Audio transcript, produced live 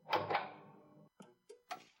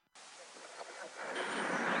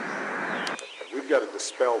got to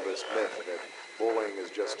dispel this myth that bullying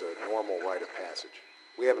is just a normal rite of passage.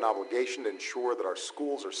 We have an obligation to ensure that our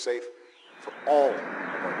schools are safe for all of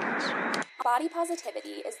our kids. Body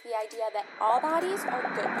positivity is the idea that all bodies are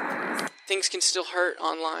good bodies. Things can still hurt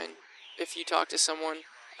online if you talk to someone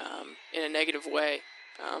in a negative way.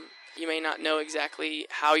 You may not know exactly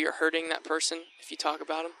how you're hurting that person if you talk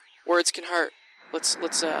about them. Words can hurt. Let's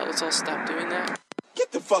all stop doing that.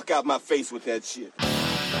 Get the fuck out my face with that shit.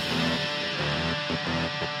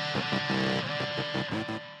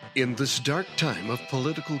 In this dark time of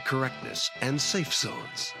political correctness and safe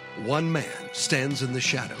zones, one man stands in the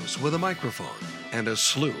shadows with a microphone and a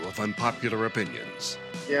slew of unpopular opinions.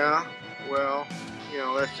 Yeah, well,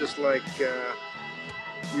 that's just like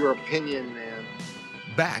your opinion, man.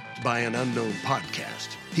 Backed by an unknown podcast,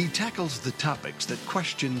 he tackles the topics that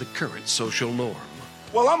question the current social norm.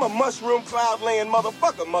 Well, I'm a mushroom cloud-laying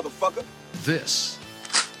motherfucker. This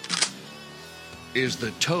is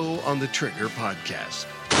the Toe on the Trigger podcast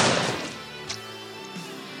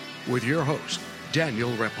with your host,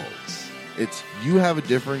 Daniel Reppolds. It's you have a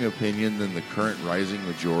differing opinion than the current rising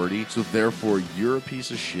majority, so therefore you're a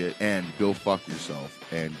piece of shit and go fuck yourself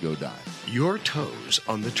and go die. Your toes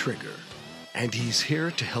on the trigger, and he's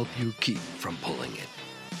here to help you keep from pulling it.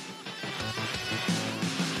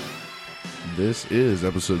 This is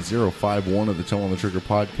episode 051 of the Toe on the Trigger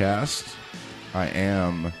podcast. I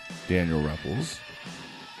am Daniel Reppolds.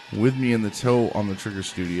 With me in the Toe on the Trigger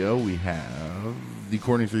studio, we have the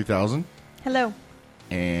Courtney 3000. Hello.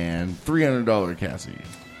 And $300 Cassie.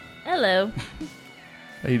 Hello.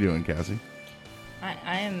 How you doing, Cassie?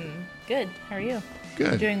 I am good. How are you?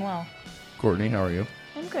 Good. I'm doing well. Courtney, how are you?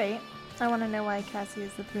 I'm great. I want to know why Cassie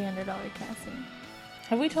is the $300 Cassie.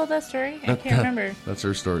 Have we told that story? I can't remember. That's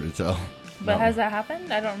her story to tell. But has that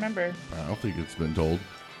happened? I don't remember. I don't think it's been told.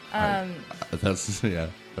 That's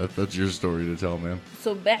your story to tell, man.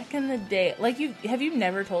 So back in the day, have you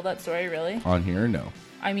never told that story, really? On here, no.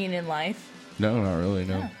 I mean, in life? No, not really,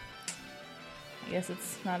 no. Yeah. I guess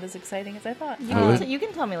it's not as exciting as I thought. You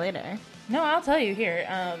can tell me later. No, I'll tell you here.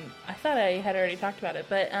 I thought I had already talked about it,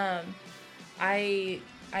 but I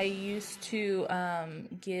used to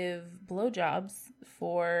give blowjobs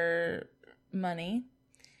for money.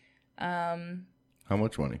 How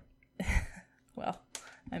much money? Well,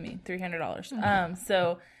 I mean, $300.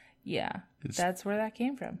 So, yeah, that's where that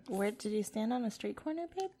came from. Where did you stand on a street corner,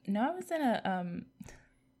 babe? No, I was in a,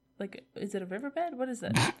 is it a riverbed? What is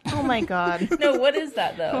it? Oh my god. No, what is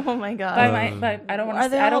that though? Oh my god. I don't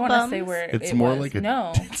want to say where it was. It's more like a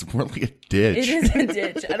ditch. It is a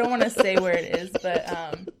ditch. I don't want to say where it is, but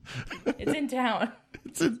it's in town.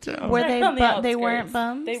 It's in town. Were they weren't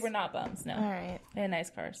bums? They were not bums, no. All right. They had nice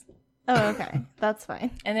cars. Oh, okay. That's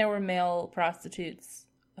fine. And there were male prostitutes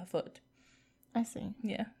afoot. I see.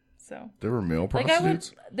 Yeah. So there were male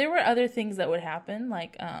prostitutes? There were other things that would happen,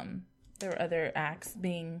 there were other acts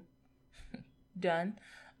being done,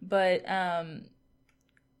 but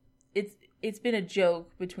it's been a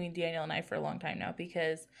joke between Daniel and I for a long time now,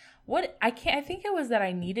 because I think it was that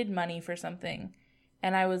I needed money for something,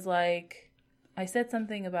 and I was like, I said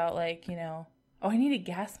something about I needed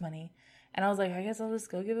gas money, and I was like, I guess I'll just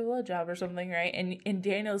go give a blowjob or something, right? And in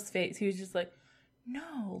Daniel's face, he was just like,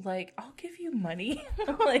 no, I'll give you money.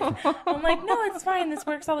 I'm like, no, it's fine. This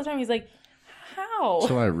works all the time. He's like, how?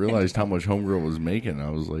 So I realized how much Homegirl was making.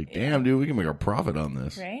 I was like, damn, dude, we can make a profit on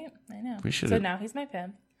this. Right? I know. We should. So now he's my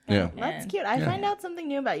pimp. Yeah. That's cute. I find out something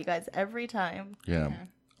new about you guys every time. Yeah.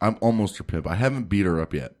 I'm almost her pimp. I haven't beat her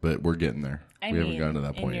up yet, but we're getting there. We haven't gotten to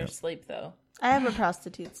that point in your yet. sleep, though. I have a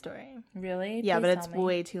prostitute story. Really? Yeah, Please but it's tell me.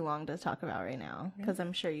 way too long to talk about right now, because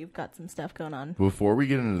I'm sure you've got some stuff going on. Before we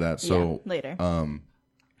get into that, later.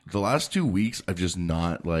 The last 2 weeks, I've just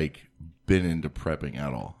not been into prepping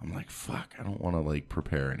at all. I'm like, fuck, I don't want to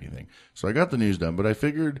prepare anything. So I got the news done, but I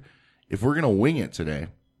figured if we're gonna wing it today,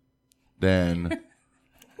 then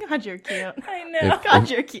God, you're cute. I know.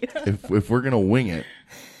 God, you're cute. if we're gonna wing it,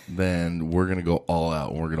 then we're gonna go all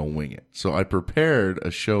out and we're gonna wing it. So I prepared a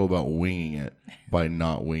show about winging it by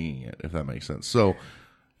not winging it, if that makes sense. So,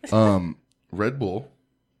 Red Bull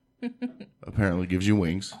apparently gives you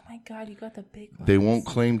wings. Oh my god, you got the big ones. They won't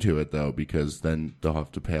claim to it though, because then they'll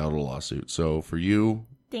have to pay out a lawsuit. So for you,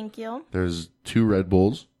 thank you. There's 2 Red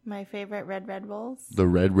Bulls. My favorite Red Bulls. The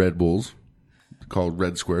Red Bulls, called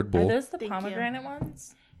Red Squared Bull. Are those the pomegranate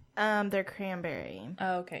ones? They're cranberry.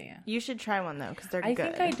 Oh, okay, yeah. You should try one though, because they're good.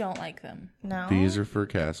 I think I don't like them. No. These are for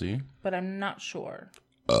Cassie. But I'm not sure.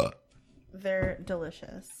 They're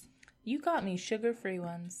delicious. You got me sugar-free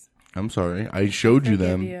ones. I'm sorry. I showed you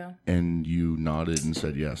them, you. and you nodded and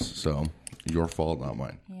said yes. So, your fault, not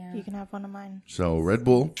mine. Yeah. You can have one of mine. So, Red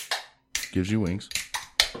Bull, gives you wings.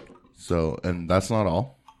 So, and that's not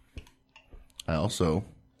all. I also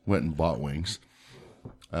went and bought wings.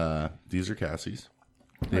 These are Cassie's.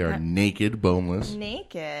 They are naked, boneless.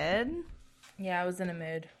 Naked? Yeah, I was in a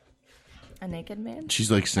mood. A naked man? She's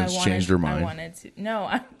like since changed her mind. I wanted to. No,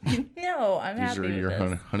 I'm These happy are with your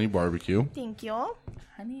this. honey barbecue. Thank you.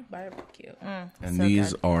 Honey barbecue. And so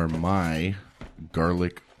these good. are my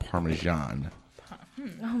garlic parmesan.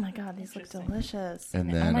 Oh my god, these look delicious. And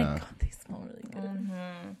Oh then my god, they smell really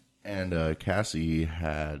good. and Cassie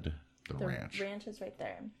had the ranch. Ranch is right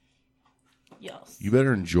there. Yes. You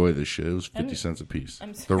better enjoy this shit. It was 50 cents a piece.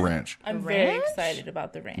 The ranch. I'm The very ranch? excited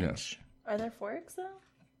about the ranch. Yes. Are there forks though?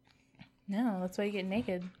 No, that's why you get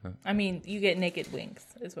naked. I mean, you get naked wings,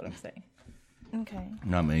 is what I'm saying. Okay.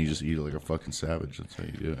 No, man, you just eat it like a fucking savage. That's how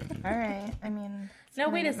you do it. All right. I mean, it's No,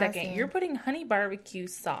 wait a kinda second. messy. You're putting honey barbecue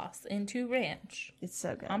sauce into ranch It's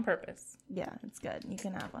so good. on purpose. Yeah, it's good. You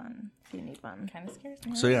can have one if you need one. Kind of scares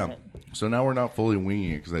me. So a yeah, little bit. so now we're not fully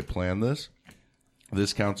winging it because I planned this.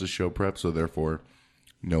 This counts as show prep, so therefore,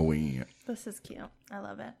 no winging it. This is cute. I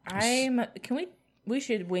love it. We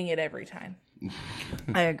should wing it every time.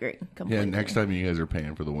 I agree. Completely. Yeah, next time you guys are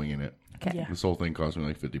paying for the winging it. Okay. Yeah. This whole thing cost me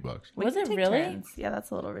like $50. We Was can it take really? turns. Yeah,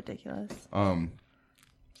 that's a little ridiculous.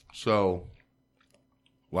 So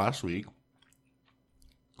last week,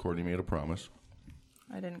 Courtney made a promise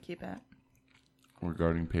I didn't keep it.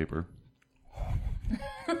 regarding paper.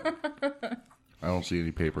 I don't see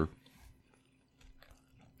any paper.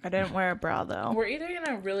 I didn't wear a bra though. We're either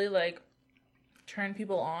gonna really like turn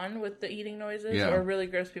people on with the eating noises, Yeah. or really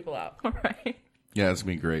gross people out. Right. Yeah, it's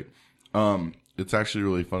gonna be great. It's actually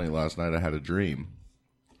really funny. Last night I had a dream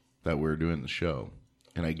that we were doing the show,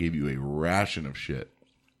 and I gave you a ration of shit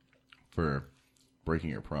for breaking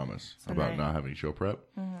your promise about not having show prep.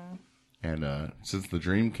 Mm-hmm. And since the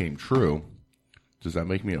dream came true, does that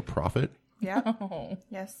make me a prophet? Yeah. Oh.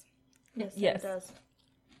 Yes. Yes. It does.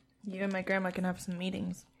 You and my grandma can have some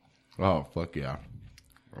meetings. Oh, fuck yeah.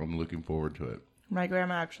 I'm looking forward to it. My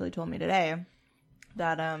grandma actually told me today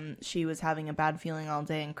that she was having a bad feeling all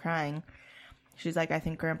day and crying. She's like, I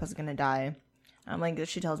think Grandpa's gonna die. I'm like,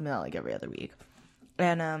 she tells me that like every other week.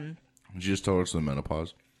 And Did you just tell her it's the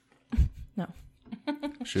menopause? no,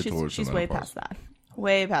 She told her it's the she's way menopause. past that.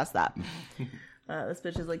 Way past that. This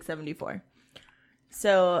bitch is like 74.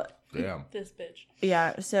 So Damn. This bitch.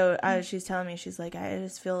 yeah, so she's telling me, she's like, I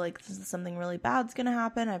just feel like something really bad's gonna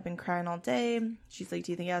happen. I've been crying all day. She's like,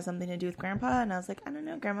 do you think it has something to do with Grandpa? And I was like, I don't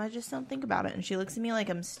know, Grandma, I just don't think about it. And she looks at me like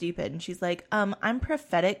I'm stupid. And she's like, I'm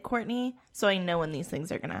prophetic, Courtney, so I know when these things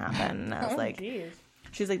are gonna happen. And I was like, Jeez.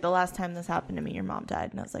 she's like, the last time this happened to me, your mom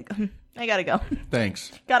died. And I was like, I gotta go.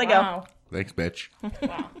 Thanks. Gotta Wow. Thanks, bitch.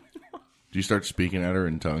 Wow. Do you start speaking at her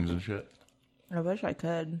in tongues and shit? go. I wish I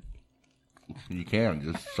could. You can.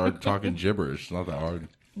 Just start talking gibberish. It's not that hard.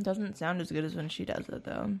 It doesn't sound as good as when she does it,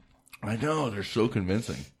 though. I know. They're so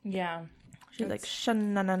convincing. Yeah. She's like,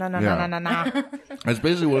 sha-na-na-na-na-na-na-na. That's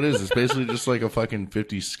basically what it is. It's basically just like a fucking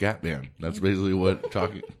 50s scat band. That's basically what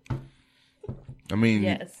talking... I mean,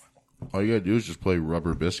 Yes. all you gotta do is just play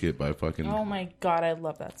Rubber Biscuit by fucking... Oh my god, I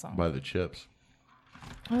love that song. by the Chips.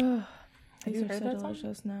 These you are heard so that song?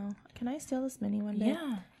 delicious now. Can I steal this mini one day?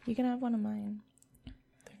 Yeah. You can have one of mine. They're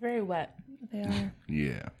very wet. They are.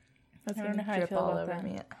 Yeah. That's I don't gonna know how I drip feel all about over that.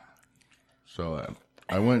 me. So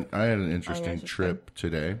I had an interesting just trip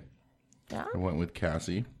today. Yeah? I went with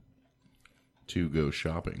Cassie to go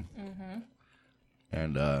shopping. Mm-hmm.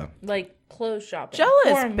 And Like clothes shopping.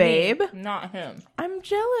 Jealous, For me, babe. not him. I'm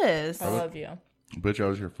jealous. I love you. bitch, I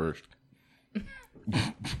was here first.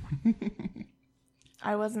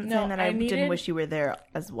 I wasn't No, saying that I, I needed- didn't wish you were there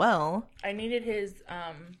as well. I needed his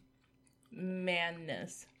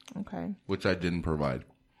manness. Okay. Which I didn't provide.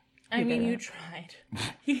 I mean, didn't. you tried.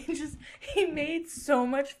 He made so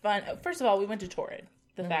much fun. First of all, we went to Torrid,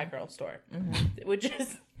 the fat girl store, which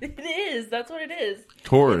is, it is. That's what it is.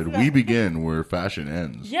 Torrid, we begin where fashion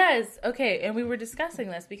ends. Yes. Okay. And we were discussing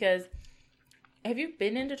this because have you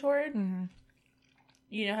been into Torrid? Mm-hmm.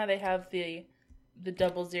 You know how they have the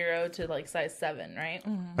 00 to like size 7, right?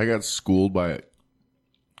 Mm-hmm. I got schooled by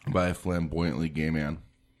a flamboyantly gay man.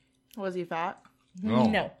 Was he fat?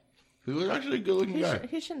 No. He was actually a good looking guy.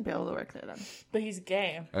 He shouldn't be able to work there then. But he's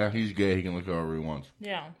gay. He's gay, he can look however he wants.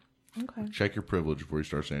 Yeah. Okay. Check your privilege before you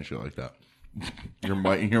start saying shit like that. Your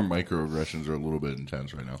microaggressions are a little bit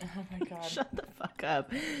intense right now. Oh my god. Shut the fuck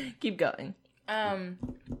up. Keep going. I'm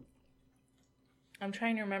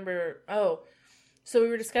trying to remember. Oh, so we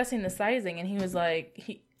were discussing the sizing, and he was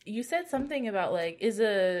like, you said something about like, is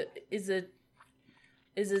a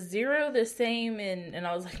 0 the same? And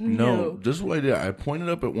I was like, no. This is what I did. I pointed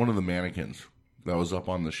up at one of the mannequins that was up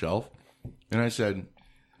on the shelf, And I said,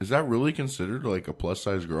 is that really considered like a plus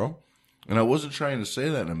size girl? And I wasn't trying to say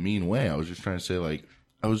that in a mean way. I was just trying to say like,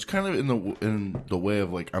 I was kind of in the way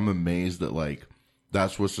of like, I'm amazed that like,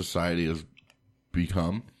 that's what society has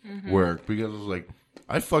become. Where, because I was like,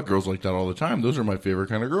 I fuck girls like that all the time. Those are my favorite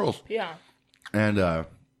kind of girls. Yeah. And,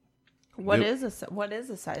 What is a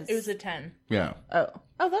size? It was a 10. yeah.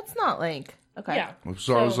 Oh, that's not like okay. Yeah.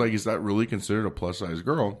 So I was like, is that really considered a plus size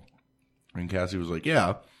girl? And Cassie was like,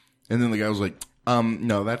 yeah. And then the guy was like,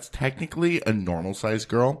 no, that's technically a normal size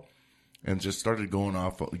girl. And just started going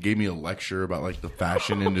off, gave me a lecture about like the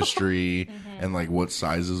fashion industry and like what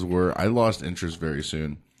sizes were. I lost interest very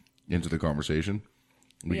soon into the conversation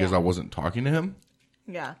because I wasn't talking to him.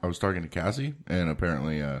 Yeah. I was talking to Cassie, and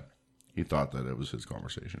apparently he thought that it was his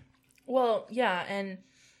conversation. Well, yeah, and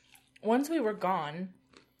once we were gone,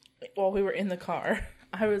 while we were in the car,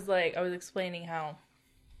 I was explaining how,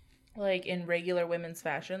 like, in regular women's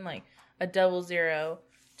fashion, like, a 00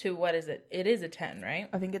 to, what is it? It is a 10, right?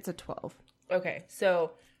 I think it's a 12. Okay,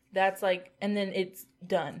 so that's, like, and then it's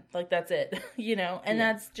done. Like, that's it, you know? And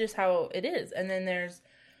that's just how it is. And then there's,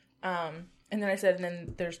 and then I said, and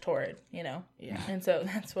then there's torrid, you know? Yeah. And so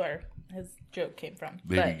that's where his joke came from.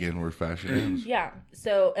 They begin where fashion ends. Yeah.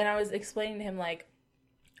 So, and I was explaining to him, like,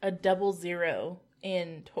 a 00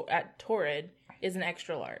 at Torrid is an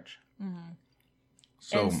extra large. Mm-hmm.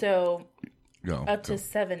 So, and so, to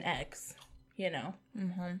 7X, you know?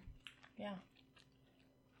 Mm-hmm. Yeah.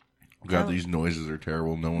 God, these noises are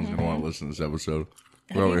terrible. No one's going to want to listen to this episode.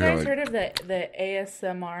 Have you guys heard of the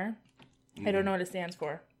ASMR? I don't know what it stands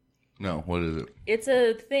for. No, what is it? It's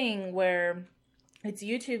a thing where it's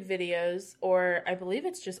YouTube videos, or I believe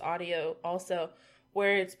it's just audio also,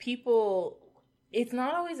 where it's people, it's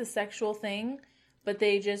not always a sexual thing, but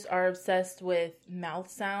they just are obsessed with mouth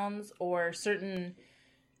sounds or certain,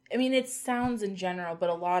 I mean, it's sounds in general, but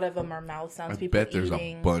a lot of them are mouth sounds. I bet there's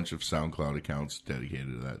a bunch of SoundCloud accounts dedicated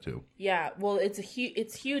to that too. Yeah, well, it's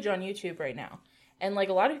huge on YouTube right now. And, like,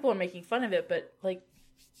 a lot of people are making fun of it, but, like,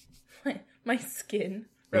 my skin,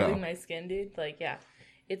 rubbing my skin, dude, like, yeah,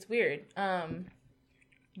 it's weird.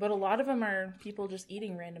 But a lot of them are people just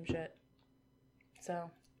eating random shit. So,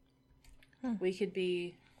 we could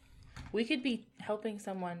be helping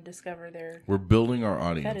someone discover their We're building our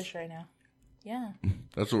audience. fetish right now. Yeah.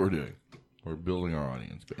 That's what we're doing. We're building our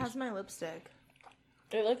audience base. How's my lipstick?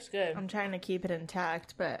 It looks good. I'm trying to keep it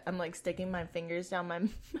intact, but I'm like sticking my fingers down my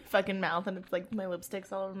fucking mouth, and it's like my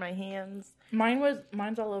lipstick's all over my hands.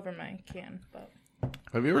 Mine's all over my can, but.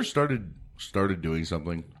 Have you ever started doing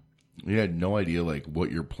something? You had no idea like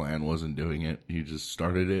what your plan was in doing it. You just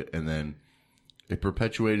started it, and then it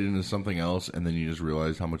perpetuated into something else, and then you just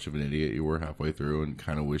realized how much of an idiot you were halfway through, and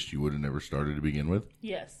kind of wished you would have never started to begin with.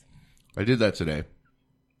 Yes. I did that today.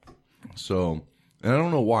 So, and I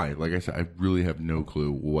don't know why. Like I said, I really have no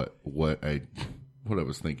clue what I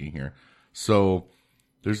was thinking here. So,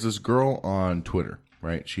 there's this girl on Twitter,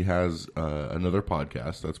 right? She has another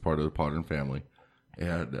podcast that's part of the Podern family,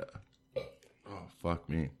 and oh fuck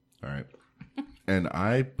me, all right. And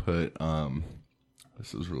I put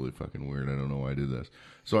this is really fucking weird. I don't know why I did this.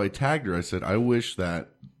 So I tagged her. I said, I wish that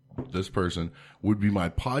this person would be my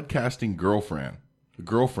podcasting girlfriend.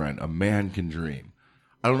 A man can dream.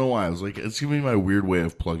 I don't know why. I was like, it's gonna be my weird way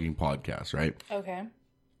of plugging podcasts, right? Okay.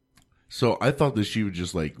 So I thought that she would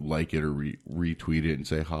just like it or retweet it and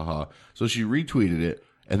say, haha. So she retweeted it,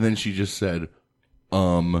 and then she just said, ...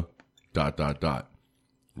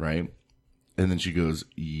 right? And then she goes,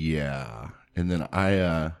 yeah. And then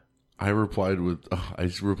I replied with,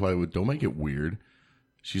 don't make it weird.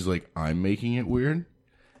 She's like, I'm making it weird.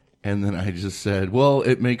 And then I just said, well,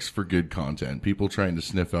 it makes for good content. People trying to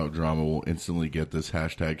sniff out drama will instantly get this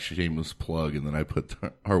hashtag shameless plug. And then I put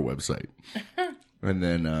our website. And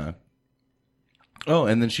then,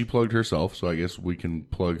 and then she plugged herself. So I guess we can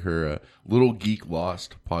plug her Little Geek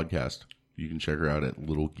Lost podcast. You can check her out at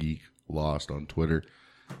Little Geek Lost on Twitter.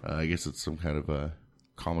 I guess it's some kind of a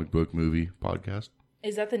comic book movie podcast.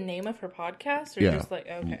 Is that the name of her podcast? Or just like,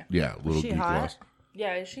 okay. Yeah, Little Geek Lost.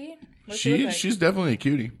 Yeah, is she? What's she look like? She's definitely a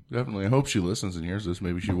cutie. Definitely. I hope she listens and hears this.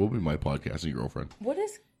 Maybe she will be my podcasting girlfriend. What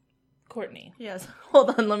is Courtney? Yes.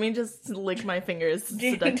 Hold on. Let me just lick my fingers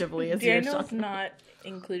seductively as you're Daniel's talking. not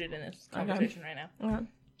included in this conversation right now. Uh-huh.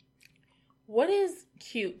 What is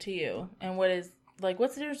cute to you? And what is, like,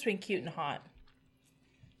 what's the difference between cute and hot?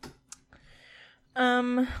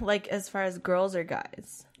 Like as far as girls or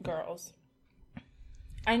guys? Girls.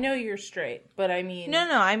 I know you're straight, but I mean... No,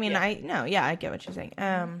 I mean, yeah. I get what you're saying.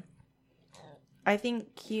 I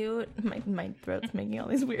think cute... My throat's making all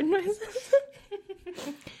these weird noises.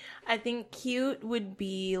 I think cute would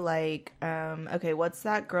be like, okay, what's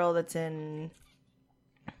that girl that's in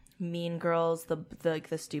Mean Girls?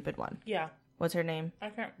 The stupid one. Yeah. What's her name? I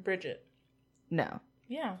can't. Bridget. No,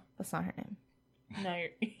 Yeah. that's not her name. No,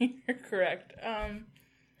 you're correct.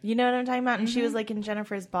 You know what I'm talking about? And she was like in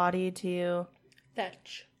Jennifer's Body too.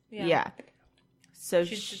 Fetch. Yeah. So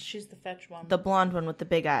She's the Fetch one. the blonde one with the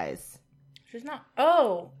big eyes. She's not.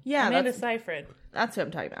 Oh. Yeah, Amanda Seyfried. That's what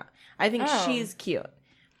I'm talking about. I think Oh. she's cute.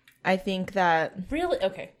 I think that. Really?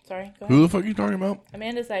 Okay. Sorry. Go ahead. Who the fuck are you talking about?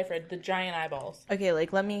 Amanda Seyfried, the giant eyeballs. Okay,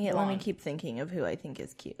 like let me Blonde. keep thinking of who I think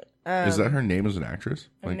is cute. Is that her name as an actress?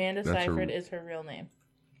 Like, Amanda that's Seyfried is her real name.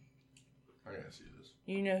 I gotta see this.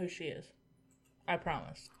 You know who she is. I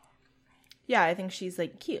promise. Yeah, I think she's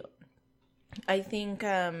like cute. I think you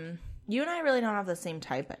and I really don't have the same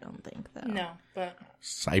type. I don't think though. No, but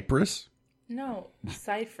Cypress? no,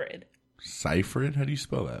 Seyfried. Seyfried? How do you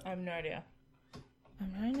spell that? I have no idea.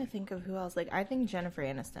 I'm trying to think of who else. Like I think Jennifer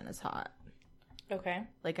Aniston is hot. Okay.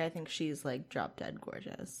 Like I think she's like drop dead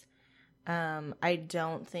gorgeous. I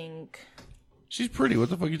don't think. She's pretty. What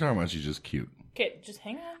the fuck are you talking about? She's just cute. Okay, just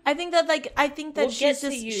hang on. I think that We'll she's get just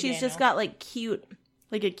to you, she's just Daniel. got like cute,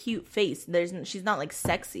 like a cute face. She's not like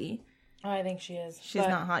sexy. Oh, I think she is. She's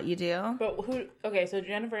not hot. You do? But who? Okay, so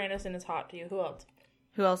Jennifer Aniston is hot to you. Who else?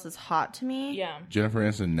 Who else is hot to me? Yeah. Jennifer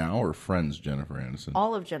Aniston now or Friends Jennifer Aniston?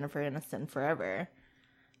 All of Jennifer Aniston forever.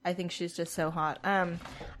 I think she's just so hot.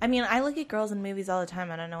 I mean, I look at girls in movies all the time.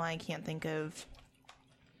 I don't know why I can't think of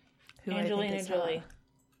who I Angelina think is Jolie.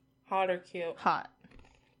 Hot or cute? hot.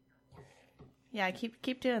 Yeah,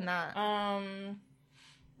 keep doing that. While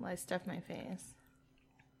I stuff my face.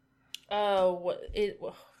 Oh,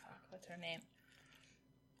 fuck, what's her name?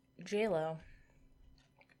 J-Lo.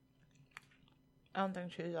 I don't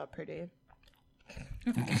think she's that pretty.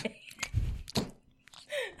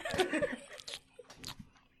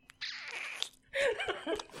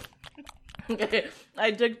 Okay,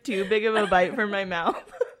 I took too big of a bite from my mouth.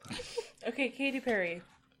 Okay, Katy Perry.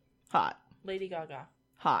 Hot. Lady Gaga.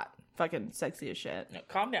 Hot. Fucking sexy as shit. No,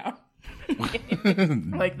 calm down.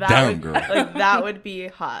 Like that Down, would, girl. Like that would be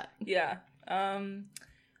hot. Yeah. Emma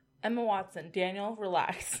Watson. Daniel,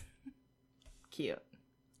 relax. Cute.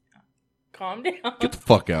 Calm down. Get the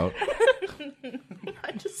fuck out.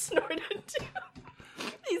 I just snorted too.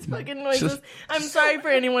 These fucking noises. I'm sorry for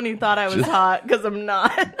anyone who thought I was hot, because I'm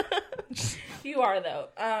not. You are, though.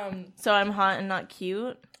 So I'm hot and not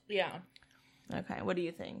cute? Yeah. Okay, what do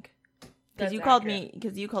you think? That's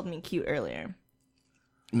Because you called me cute earlier.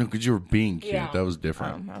 No, because you were being cute. Yeah. That was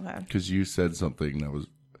different. Okay. Because you said something that was...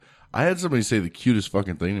 I had somebody say the cutest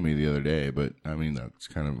fucking thing to me the other day, but I mean, that's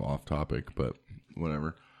kind of off topic, but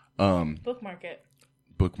whatever. Bookmark it.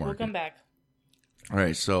 Bookmark We'll come it. back. All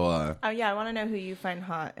right, so... Oh yeah, I want to know who you find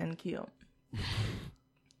hot and cute.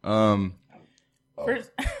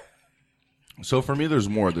 First, So for me, there's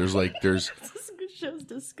more. There's... This show's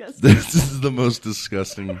disgusting. This is the most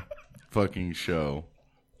disgusting fucking show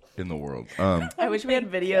in the world. I wish we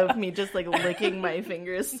had video of me just like licking my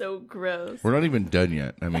fingers. So gross. We're not even done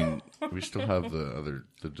yet. I mean, we still have the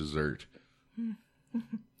dessert.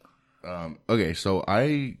 Okay, so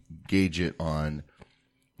I gauge it on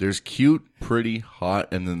there's cute, pretty,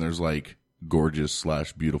 hot, and then there's like gorgeous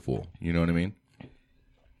 / beautiful. You know what I mean?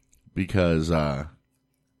 Because I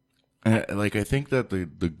think that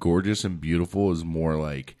the gorgeous and beautiful is more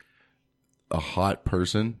like a hot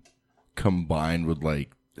person combined with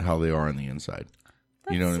like how they are on the inside.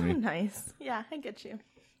 That's You know what so I mean? nice. Yeah, I get you.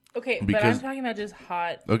 okay, but Because- I'm talking about just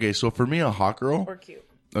hot Okay, so for me, a hot girl. or cute.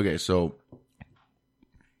 Okay, so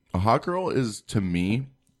a hot girl is to me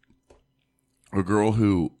a girl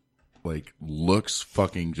who like looks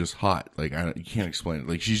fucking just hot. Like you can't explain it.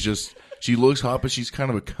 Like she looks hot, but she's kind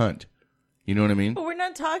of a cunt. You know what I mean? But we're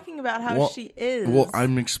not talking about how she is. Well,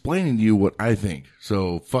 I'm explaining to you what I think.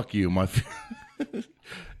 So fuck you,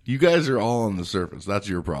 you guys are all on the surface. That's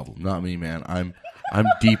your problem, not me, man. I'm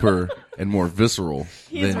deeper and more visceral.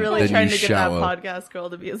 He's than, really than trying you to get shallow. that podcast girl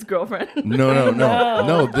to be his girlfriend.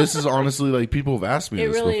 No. This is honestly like people have asked me It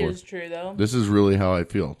this really before. is true, though. This is really how I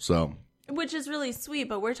feel. So, Which is really sweet,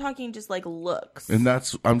 but we're talking just like looks. and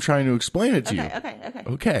I'm trying to explain it to you. Okay.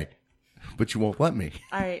 Okay. But you won't let me.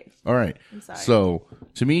 All right. All right. I'm sorry. So,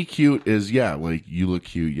 to me, cute is, yeah, like you look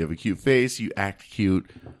cute. You have a cute face. You act cute.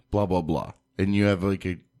 Blah, blah, blah. And you have like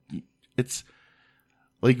it's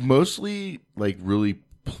like mostly like really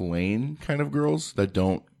plain kind of girls that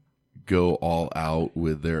don't go all out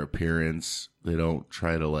with their appearance. They don't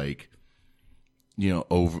try to like, I don't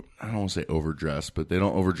want to say overdress, but they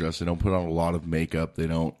don't overdress. They don't put on a lot of makeup. They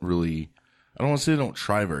don't really, I don't want to say they don't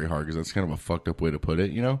try very hard because that's kind of a fucked up way to put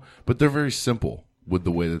it, but they're very simple with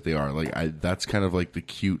the way that they are. Like that's kind of like the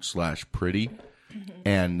cute / pretty.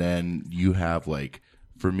 And then you have like,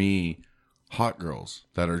 for me, hot girls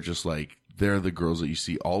that are just like, they're the girls that you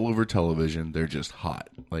see all over television. They're just hot.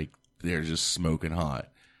 Like they're just smoking hot.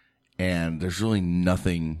 And there's really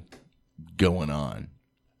nothing going on,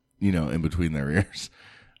 you know, in between their ears.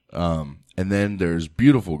 And then there's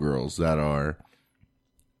beautiful girls that are,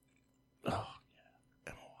 oh yeah,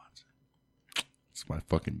 Emma Watson. It's my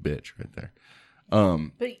fucking bitch right there.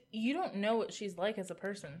 But you don't know what she's like as a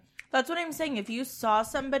person. That's what I'm saying. If you saw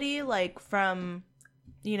somebody like from,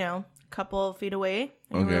 you know, a couple of feet away,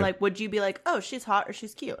 and you were like, would you be like, oh, she's hot or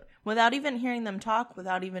she's cute? Without even hearing them talk,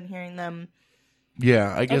 without even hearing them.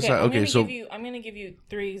 Yeah, I guess. I'm going to give you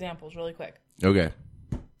 3 examples really quick. Okay.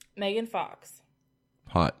 Megan Fox.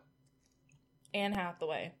 Hot. Anne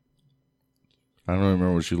Hathaway. I don't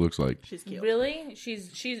remember what she looks like. She's cute. Really?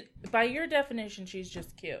 She's by your definition, she's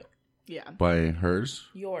just cute. Yeah. By hers?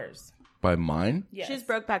 Yours. By mine? Yes. She's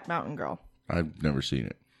Brokeback Mountain Girl. I've never seen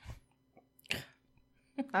it.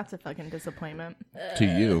 That's a fucking disappointment. To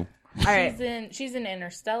you. All right. She's in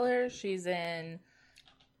Interstellar. She's in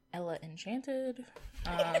Ella Enchanted.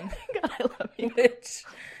 God, I love you.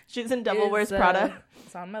 She's in Devil Wears Prada.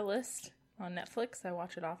 It's on my list on Netflix. I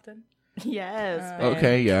watch it often. Yes.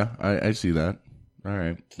 Okay, yeah. I see that. All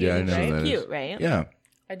right. Cute, yeah, I know right? who that is. Cute, right? Yeah.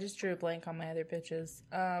 I just drew a blank on my other bitches.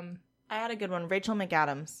 I had a good one. Rachel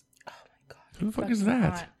McAdams. Oh my god. Who the fuck is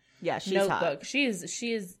that? Hot. Yeah, she's Notebook. hot. She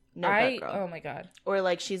is Notebook girl. Oh my god. Or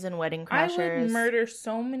like she's in Wedding I Crashers. would murder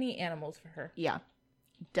so many animals for her. Yeah.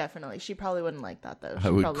 Definitely. She probably wouldn't like that though. I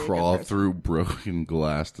She's would probably a good craw person. through broken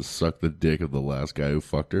glass to suck the dick of the last guy who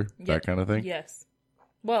fucked her. Yep. That kind of thing. Yes.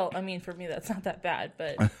 Well, I mean, for me, that's not that bad,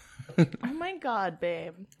 but Oh my god,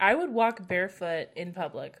 babe. I would walk barefoot in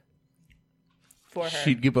public for her.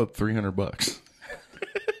 She'd give up $300.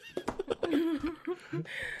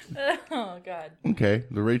 Oh god. Okay,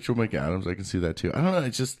 the Rachel McAdams, I can see that too. I don't know.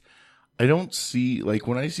 It's just I don't see, like,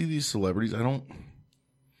 when I see these celebrities, I don't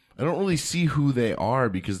really see who they are,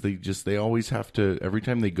 because they always have to, every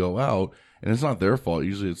time they go out, and it's not their fault.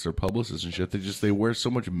 Usually it's their publicists and shit. They wear so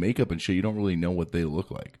much makeup and shit. You don't really know what they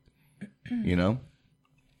look like, you know.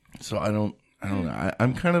 So I don't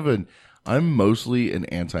know. I'm mostly an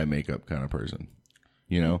anti-makeup kind of person,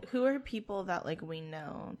 you know. Who are people that like we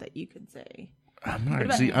know that you could say?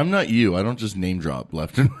 I'm not you. I don't just name drop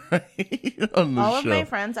left and right on the All show. of my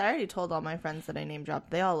friends, I already told all my friends that I name dropped.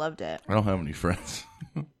 They all loved it. I don't have any friends.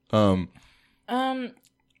 My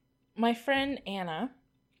friend Anna,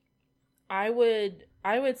 I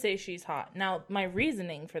would say she's hot. Now, my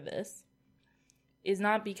reasoning for this is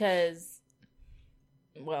not because,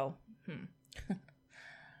 well,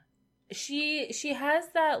 she has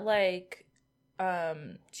that like,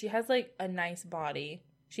 she has like a nice body.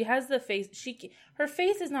 She has the face. Her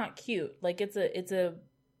face is not cute. Like it's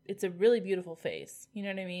a really beautiful face. You know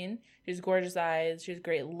what I mean? She has gorgeous eyes. She has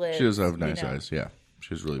great lips. She does have nice eyes. Yeah,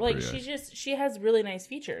 she has really pretty eyes. She has really nice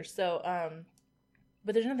features. So,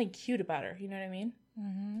 but there's nothing cute about her. You know what I mean?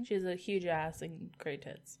 Mm-hmm. She has a huge ass and great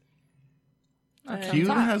tits. Cute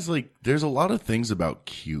has like, there's a lot of things about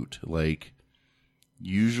cute. Like,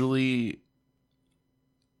 usually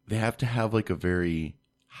they have to have like a very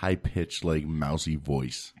high pitched, like, mousy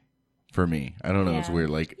voice for me. I don't know. Yeah. It's weird.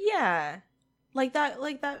 Like, yeah, like that.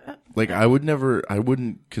 Like, I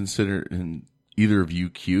wouldn't consider either of you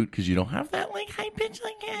cute because you don't have that like high pitch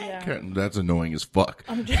like that. Yeah. That's annoying as fuck.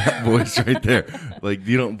 That voice right there. Like,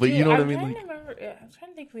 you don't. But dude, you know what I mean? Like, I'm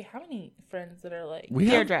trying to think if we have any friends that are like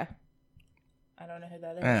Deirdre. I don't know who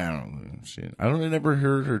that is. I don't know. Shit. I never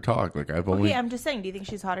heard her talk. Like, I've only. Okay, I'm just saying. Do you think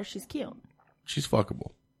she's hot or she's cute? She's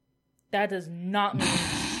fuckable. That does not mean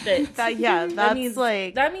shit.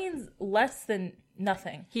 That means less than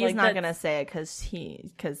nothing. He's like, not gonna say it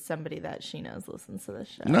because somebody that she knows listens to this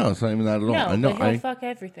show. No, it's not even that at all. I know. But he'll fuck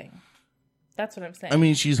everything. That's what I'm saying. I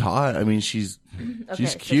mean, she's hot. I mean, she's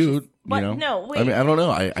cute. What? You know? No, wait. I mean, I don't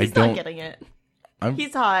know. I don't. Not getting it.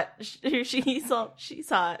 He's hot. She's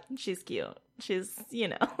hot. She's cute. She's, you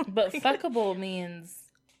know. But fuckable means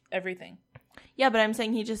everything. Yeah, but I'm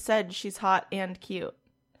saying he just said she's hot and cute.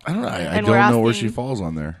 I don't know. I don't know where she falls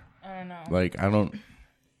on there. I don't know. Like, I don't.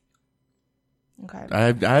 Okay.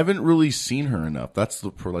 I haven't really seen her enough. That's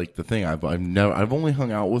the thing. I've only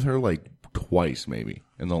hung out with her like twice maybe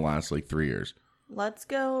in the last like 3 years. Let's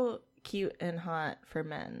go cute and hot for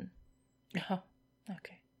men. Oh,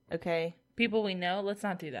 okay. Okay. People we know. Let's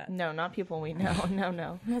not do that. No, not people we know.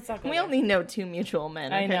 No. Let's not go we there. only know 2 mutual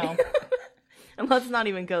men. Okay? I know. And let's not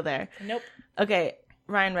even go there. Nope. Okay.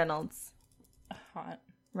 Ryan Reynolds. Hot.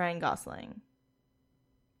 Ryan Gosling.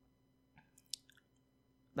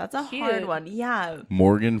 That's a Cute. hard one. Yeah.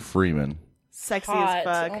 Morgan Freeman. Sexy Hot. as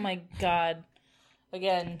fuck. Oh my god.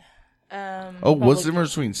 Again. Oh, what's the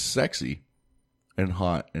difference between sexy and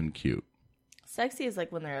hot and cute? Sexy is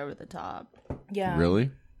like when they're over the top. Yeah.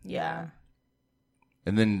 Really? Yeah.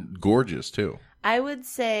 And then gorgeous too. I would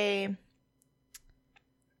say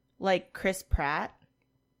like Chris Pratt.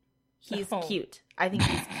 He's cute. I think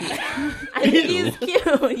he's cute. I think he's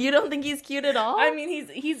cute. You don't think he's cute at all? I mean,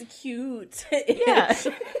 he's cute. Yeah.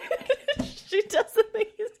 She doesn't think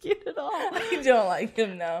he's cute at all. I don't like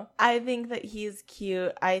him, no. I think that he's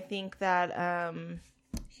cute. I think that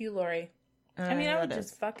Hugh Laurie. I I mean, I know would it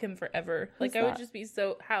just is. fuck him forever. Like, Who's I would that? just be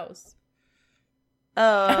so house.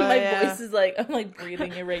 Oh, My yeah. voice is like, I'm like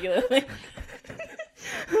breathing irregularly.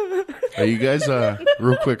 Are you guys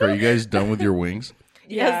real quick? Are you guys done with your wings?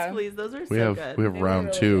 Yes, please. Those are We so have good. we have They were round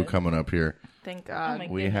really 2 good. coming up here. Thank God. Oh my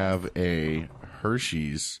We goodness. have a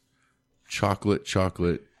Hershey's chocolate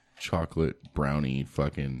brownie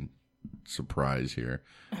fucking surprise here.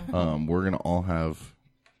 We're gonna all have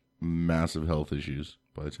massive health issues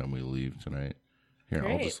by the time we leave tonight. Here,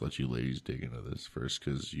 I'll Great. just let you ladies dig into this first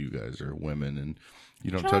because you guys are women and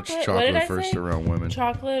you don't Chocolate. touch What did chocolate I first say? around women.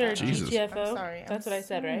 Chocolate or Jesus. GTFO? I'm sorry. That's what I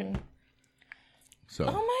said, right? So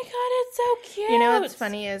Oh my god, it's so cute. You know what's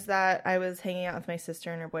funny is that I was hanging out with my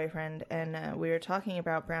sister and her boyfriend, and we were talking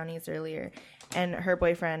about brownies earlier, and her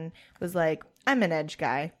boyfriend was like, "I'm an edge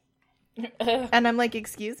guy," and I'm like,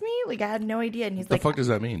 "Excuse me?" Like I had no idea, and he's the like, fuck does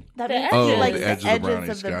that mean? "That The means edges. you Oh, like the the edges edges of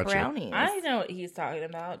the of the brownies. brownies." I know what he's talking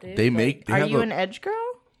about, dude. They Like, make they Are have you a, an edge girl?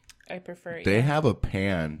 I prefer it. they yeah. have a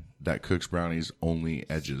pan that cooks brownies only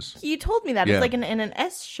edges. You told me that Yeah. it's like in an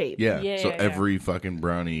S shape. Yeah. Yeah, So yeah, yeah. every fucking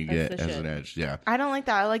brownie you That's get the has shit. an edge. Yeah. I don't like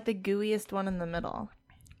that. I like the gooeyest one in the middle.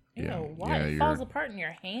 Ew, Yeah. why? Yeah, It falls apart in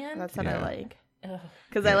your hand? That's what Yeah. I like. Ugh.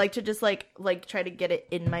 Because I like to just like try to get it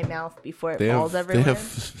in my mouth before it They falls have everywhere. they have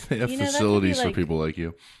You know, that could be facilities for like- people like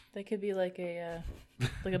you. That could be like a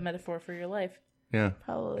metaphor for your life. Yeah.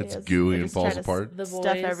 Probably It's is. gooey They and just try falls to apart. The Stuff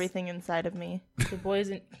boys, everything inside of me. the boys,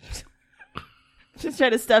 and Just try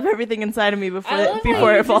to stuff everything inside of me before I love how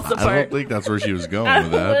before you it falls I don't apart. think that's where she was going I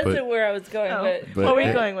with that, wasn't but where I was going, Oh. but But What were you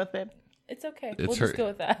it- going with, babe? it's okay. It's We'll her- just go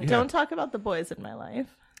with that. Yeah. Don't talk about the boys in my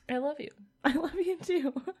life. I love you. I love you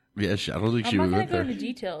too. yeah, I don't think I'm she not gonna went go there. into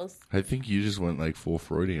details. I think you just went like full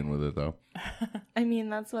Freudian with it though. I mean,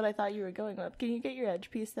 that's what I thought you were going with. Can you get your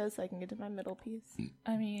edge piece though, so I can get to my middle piece?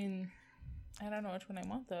 I mean, I don't know which one I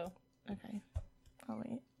want though. Okay, I'll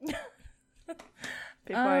wait.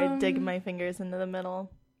 Before I dig my fingers into the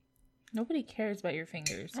middle. Nobody cares about your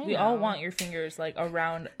fingers. I We all know. want your fingers like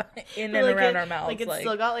around, in and Like around it- our mouths. Like it's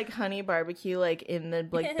still got like honey barbecue like in the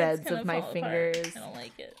like It's beds gonna of my fall apart. fingers. I don't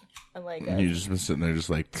like it. And like And you just been sitting there just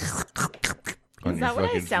like on is your that what I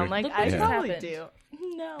fucking sound finger. like? Look I what just probably happened. do.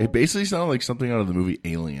 No. It basically sounded like something out of the movie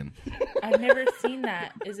Alien. I've never seen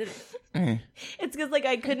that. Is it, It's because like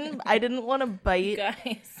I didn't want to bite.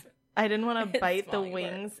 guys? I didn't want to It's bite the falling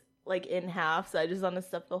apart. wings like in half, so I just want to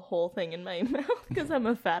stuff the whole thing in my mouth because I'm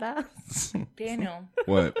a fat ass. Daniel,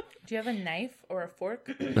 What? do you have a knife or a fork?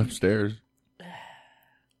 Upstairs.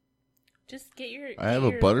 Just get your. I have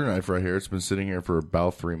a butter knife right here. It's been sitting here for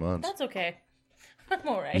about 3 months. That's okay. I'm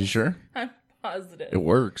alright. You sure? I'm positive. It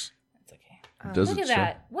works. That's okay. It does Look its at job.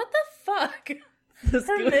 that. What the fuck? This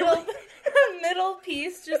Her middle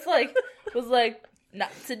piece just like was like,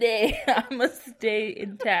 not today. I must stay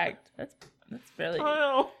intact. That's fairly.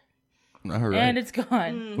 Oh, All right. And it's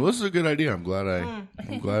gone. Well, this is a good idea. I'm glad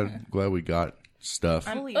I'm glad we got stuff.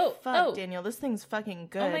 holy oh, fuck, oh. Daniel! This thing's fucking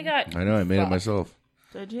good. Oh my god. I know. I made it Fuck. myself.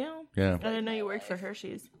 Did you? Yeah. I didn't know you worked for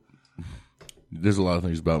Hershey's. There's a lot of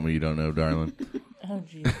things about me you don't know, darling. Oh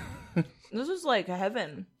jeez. This is like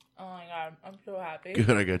heaven. Oh my god. I'm so happy. Good.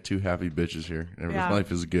 I got 2 happy bitches here. Every Yeah.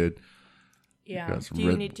 life is good. Yeah. Got some Do you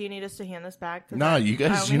red- need us to hand this back? 'Cause Nah, you I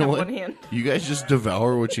guys. only You know have what? one hand. You guys just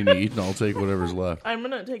devour what you need, and I'll take whatever's left. I'm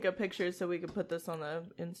gonna take a picture so we can put this on the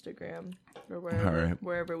Instagram or wherever, All right.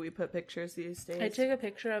 wherever we put pictures these days. I took a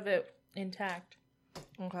picture of it intact.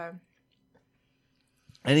 Okay.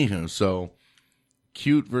 Anywho, so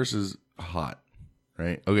cute versus hot,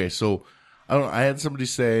 right? Okay, so I don't know. I had somebody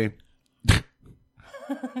say,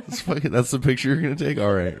 "That's the picture you're gonna take."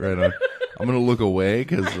 All right, right on. I'm gonna look away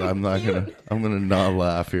because I'm gonna not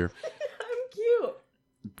laugh here. I'm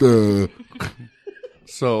cute. Duh.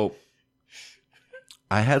 So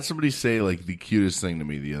I had somebody say like the cutest thing to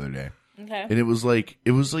me the other day, Okay. and it was like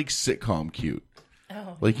sitcom cute.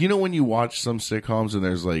 Oh. Like, you know when you watch some sitcoms and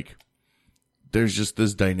there's just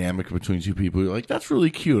this dynamic between 2 people. You're like, that's really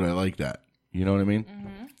cute. I like that. You know what I mean?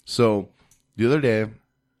 Mm-hmm. So the other day,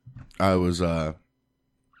 I was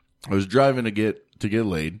driving to get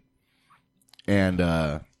laid, and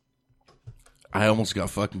I almost got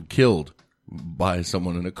fucking killed by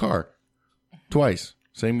someone in a car. Twice.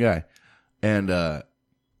 Same guy. And, of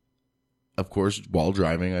course, while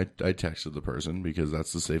driving, I texted the person because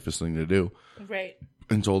that's the safest thing to do. Right.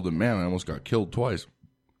 And told them, man, I almost got killed twice.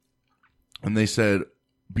 And they said,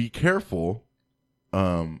 be careful.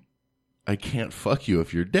 I can't fuck you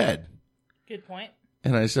if you're dead. Good point.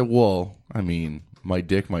 And I said, well, I mean, my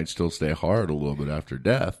dick might still stay hard a little bit after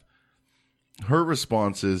death. Her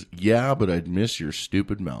response is, yeah, but I'd miss your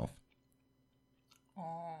stupid mouth.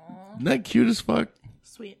 Aww. Isn't that cute as fuck?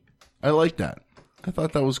 Sweet. I like that. I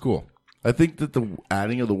thought that was cool. I think that the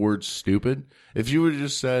adding of the word stupid, if you would have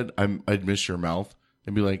just said, I'd miss your mouth,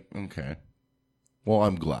 I'd be like, okay, well,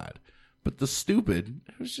 I'm glad. But the stupid,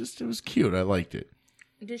 it was cute. I liked it.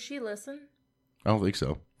 Did she listen? I don't think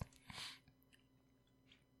so.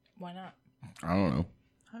 Why not? I don't know.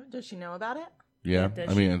 Does she know about it? Yeah.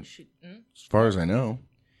 Does I mean, as far as I know.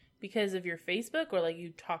 Because of your Facebook, or like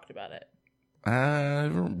you talked about it? I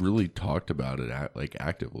haven't really talked about it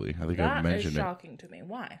actively. I think I've mentioned it. That is shocking to me.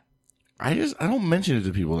 Why? I don't mention it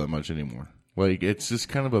to people that much anymore. Like, it's just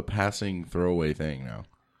kind of a passing throwaway thing now.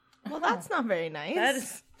 Well, that's not very nice. That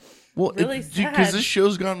is really sad. Because this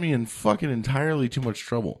show's gotten me in fucking entirely too much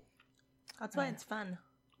trouble. That's why it's fun.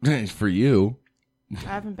 For you. I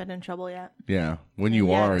haven't been in trouble yet. Yeah. When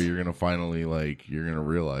you are, you're going to finally, you're going to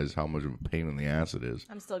realize how much of a pain in the ass it is.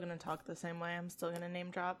 I'm still going to talk the same way. I'm still going to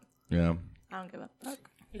name drop. Yeah. I don't give a fuck.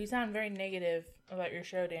 You sound very negative about your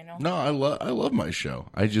show, Daniel. No, I love my show.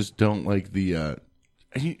 I just don't like the,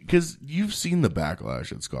 because you've seen the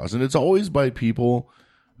backlash it's caused. And it's always by people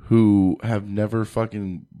who have never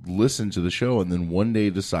fucking listened to the show and then one day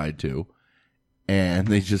decide to. And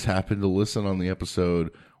they just happen to listen on the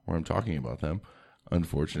episode where I'm talking about them.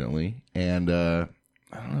 Unfortunately, and I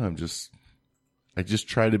don't know. I just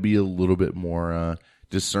try to be a little bit more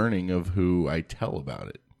discerning of who I tell about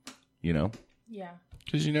it. You know? Yeah.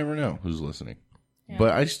 Because you never know who's listening. Yeah.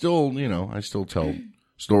 But I still tell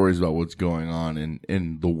stories about what's going on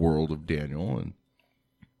in the world of Daniel. And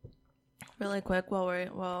really quick,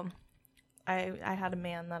 I had a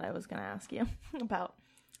man that I was going to ask you about.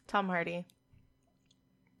 Tom Hardy.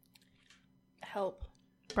 Help.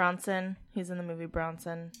 Bronson. He's in the movie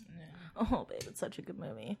Bronson. Yeah. Oh, babe, it's such a good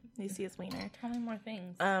movie. You see his wiener. Tell me more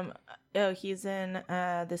things. He's in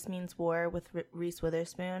This Means War with Reese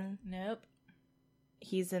Witherspoon. Nope.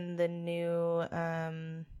 He's in the new.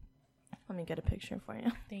 Let me get a picture for you.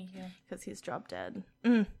 Thank you. Because he's dropped dead.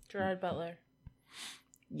 Gerard Butler.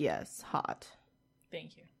 Yes, hot.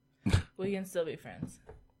 Thank you. We can still be friends,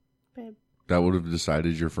 babe. That would have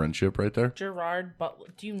decided your friendship right there. Gerard Butler.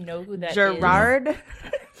 Do you know who that Gerard? is?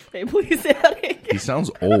 Babe, please say that again. He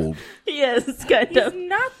sounds old. He is, kind of. He's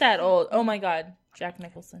not that old. Oh my God. Jack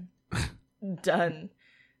Nicholson. Done.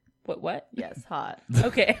 What? Yes, hot.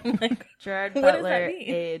 Okay. I'm like, Gerard what Butler does that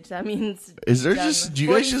mean? age. That means. Is there done. do you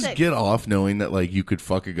guys 46. just get off knowing that you could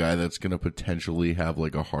fuck a guy that's going to potentially have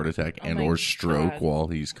a heart attack and or stroke while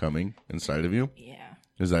he's coming inside of you? Yeah.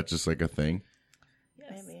 Is that just a thing?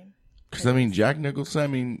 Yes. Maybe. Because Jack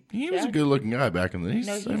Nicholson, he was a good looking guy back in the days.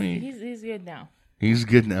 He's good now. He's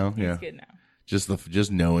good now. Yeah. He's good now.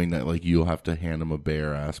 Just knowing that you'll have to hand him a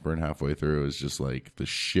Bayer aspirin halfway through is just the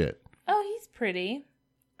shit. Oh, he's pretty.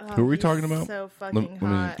 Oh, who are we talking about? So fucking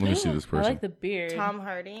hot. Let me see this person. I like the beard. Tom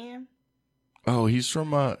Hardy. Oh, he's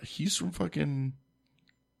from fucking.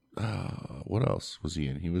 What else was he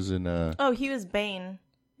in? He was in. Oh, he was Bane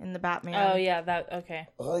in the Batman. Oh yeah, that okay.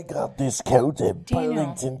 I got this coat at Daniel.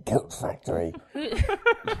 Burlington Coat Factory.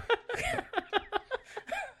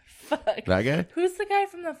 Fuck. That guy? Who's the guy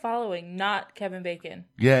from The Following? Not Kevin Bacon.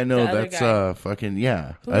 Yeah, no, The other that's guy. fucking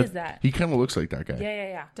yeah. Who is that? He kind of looks like that guy.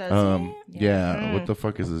 Yeah. Does he? Yeah. What the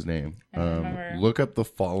fuck is his name? I don't remember. Look up The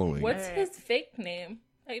Following. What's his fake name?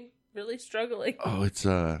 I'm really struggling. Oh, it's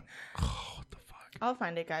what the fuck? I'll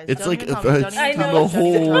find it, guys. It's Don't like even tell me. it's I the know. Don't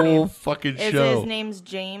even tell me. whole fucking Is show. his name's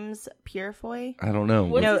James Purefoy? I don't know.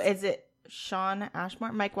 What- No, is it Sean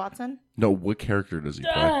Ashmore? Mike Watson? No, what character does he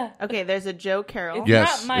play? Ah, Okay, there's a Joe Carroll. It's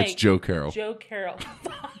Yes, not Mike. it's Joe Carroll. Joe Carroll.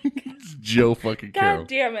 It's Joe fucking Carroll. God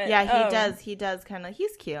damn it. Yeah, he does. He does kind of.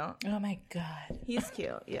 He's cute. Oh my God. He's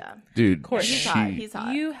cute. Yeah. Dude, course. He's hot. He's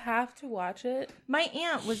hot. You have to watch it. My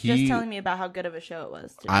aunt was He- just telling me about how good of a show it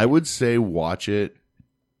was. Today. I would say watch it,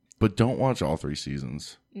 but don't watch all 3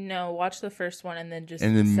 seasons. No, watch the first one and then just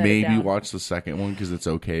And then set it maybe down. watch the second one because it's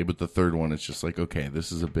okay, but the third one, it's just okay, this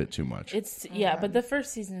is a bit too much. It's but the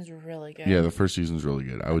first season is really good. Yeah, the first season's really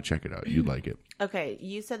good. I would check it out. You'd like it. Okay,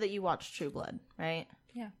 you said that you watched True Blood, right?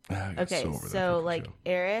 Yeah. I got Okay, over that so fucking show.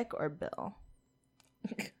 Eric or Bill?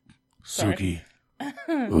 Sorry. Suki.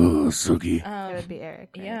 Oh, Suki. It would be Eric.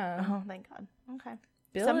 Right? Yeah. Oh, thank God. Okay.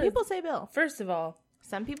 Bill Some is- people say Bill. First of all,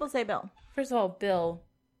 Bill,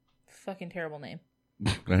 fucking terrible name.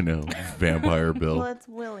 I know. Vampire Bill. Well, it's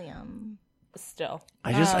William. Still.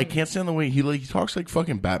 I can't stand the way he talks like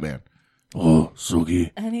fucking Batman. Oh,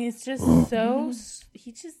 Suki. And he's just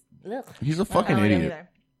he just, ugh. He's a fucking I don't like it idiot. either.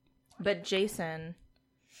 But Jason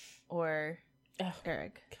or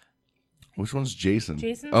Eric. Which one's Jason?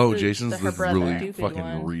 Jason's Jason's her the brother. really Stupid fucking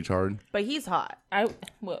one. retard. But he's hot.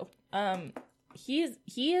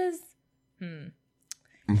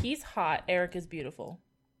 He's hot. Eric is beautiful.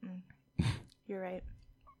 You're right.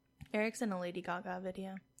 Eric's in a Lady Gaga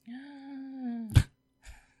video.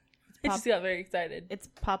 I just got very excited. It's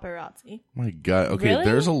paparazzi. My God. Okay, Really?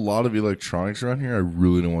 there's a lot of electronics around here. I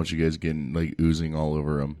really don't want you guys getting like oozing all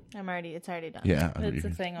over them. It's already done. Yeah. It's a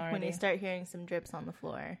thing already. When you start hearing some drips on the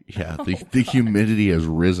floor. Yeah. The humidity has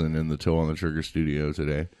risen in the Toe on the Trigger studio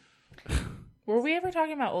today. Were we ever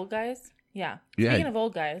talking about old guys? Yeah. Yeah. Speaking of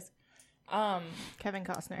old guys, Kevin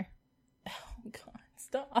Costner. oh God,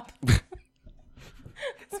 stop.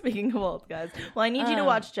 Speaking of old guys. Well, I need you to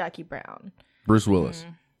watch Jackie Brown. Bruce Willis.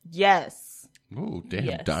 Yes. Oh, damn.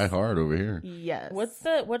 Yes. Die Hard over here. Yes. What's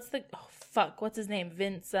the oh fuck, what's his name?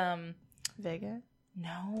 Vince Vega?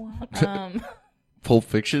 no. Pulp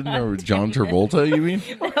Fiction or John Travolta, you mean?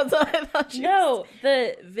 That's what I thought you No,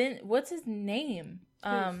 what's his name?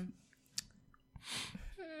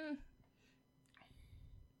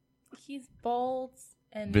 He's bald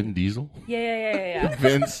and Vin Diesel? yeah.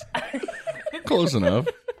 Vince. Close enough.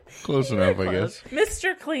 Close enough, I guess.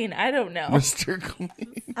 Mr. Clean, I don't know. Mr. Clean.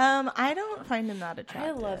 I don't find him that I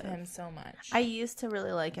attractive. love him so much. I used to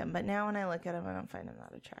really like him, but now when I look at him, I don't find him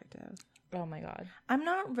that attractive. Oh my God. I'm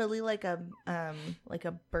not really like a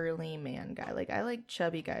burly man guy. Like I like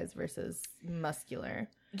chubby guys versus muscular.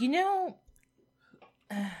 You know,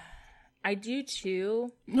 I do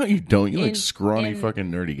too. No, you don't. You like In- scrawny in-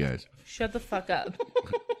 fucking nerdy guys. Shut the fuck up.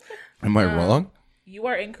 Am I wrong? You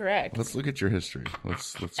are incorrect. Let's look at your history.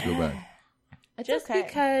 Let's go back. Just okay.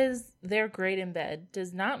 because they're great in bed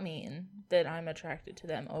does not mean that I'm attracted to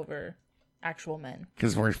them over actual men.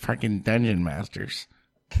 Because we're fucking dungeon masters.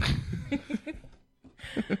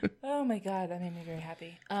 Oh my God, that made me very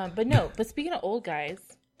happy. But speaking of old guys,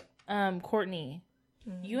 Courtney,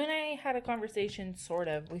 you and I had a conversation,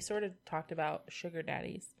 we sort of talked about sugar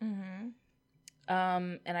daddies. Mm-hmm.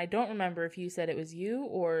 And I don't remember if you said it was you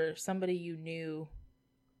or somebody you knew.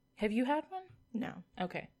 Have you had one? No,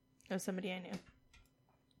 Okay. it was somebody I knew.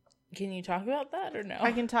 Can you talk about that or no?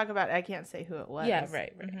 I can talk about it. I can't say who it was. Yeah,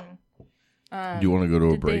 right. Mhm. Do you want to go to a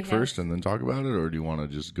did they break have- first and then talk about it, or do you want to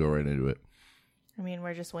just go right into it? I mean,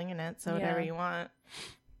 we're just winging it, so whatever Yeah. you want.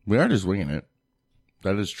 We are just winging it.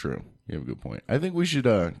 That is true. You have a good point. I think we should,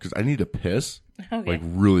 because I need to piss, Okay. like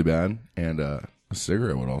really bad, and a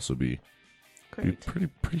cigarette would also be Great.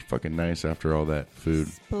 pretty fucking nice after all that food.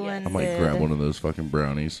 Splendid. I might grab one of those fucking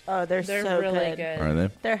brownies. Oh, they're so really good. good. Are they?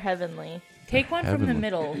 They're heavenly. Take one from the Heavenly.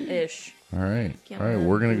 middle-ish. All right. Get All right. one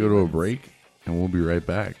We're of going to go to a these. break, and we'll be right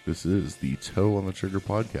back. This is the Toe on the Trigger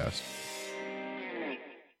podcast.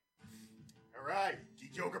 All right,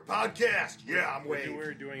 Geek Yoga Podcast. Yeah, I'm Wade.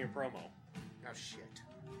 We're doing a promo. Oh, shit.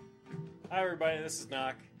 Hi, everybody. This is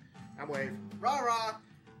Knock. I'm Wave. Rah-rah.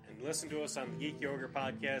 And listen to us on the Geek Yoga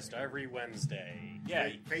Podcast every Wednesday. Yeah.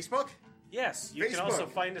 Facebook? Yes. You can Facebook. also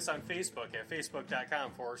find us on Facebook at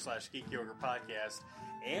facebook.com/Geek Yogurt Podcast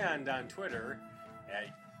and on Twitter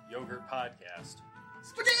at Yogurt Podcast.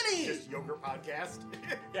 Spaghetti! Just Yogurt Podcast.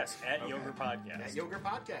 Yes, at Okay. Yogurt Podcast. That Yogurt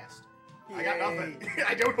Podcast. I got nothing.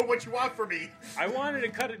 I don't know what you want from me. I wanted to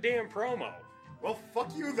cut a damn promo. Well,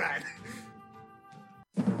 fuck you then.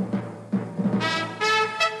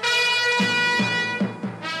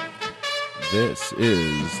 This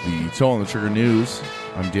is the Toe on the Trigger News.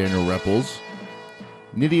 I'm Daniel Repples.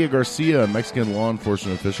 Nydia Garcia, a Mexican law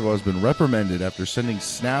enforcement official, has been reprimanded after sending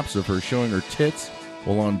snaps of her showing her tits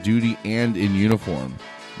while on duty and in uniform.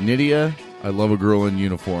 Nydia, I love a girl in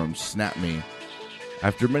uniform. Snap me.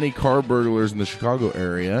 After many car burglars in the Chicago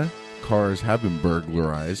area, cars have been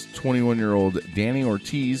burglarized. 21-year-old Danny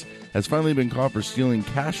Ortiz has finally been caught for stealing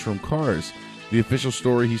cash from cars. The official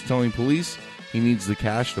story he's telling police: he needs the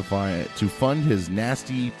cash to fund his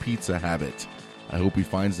nasty pizza habit. I hope he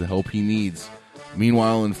finds the help he needs.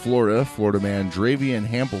 Meanwhile, in Florida man Dravian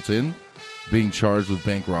Hampleton, being charged with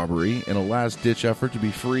bank robbery, in a last-ditch effort to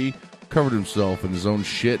be free, covered himself in his own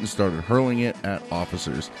shit and started hurling it at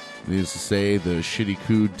officers. Needless to say, the shitty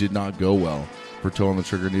coup did not go well. For Toe on the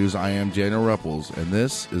Trigger News, I am Daniel Repples, and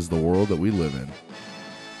this is the world that we live in.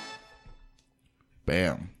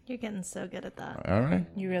 Bam. You're getting so good at that. All right.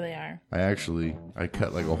 You really are. I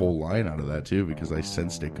cut like a whole line out of that too because I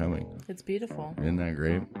sensed it coming. It's beautiful. Isn't that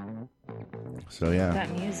great? So yeah.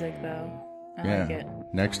 That music though. I Yeah. like it.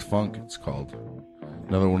 Next Funk, it's called.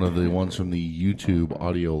 Another one of the ones from the YouTube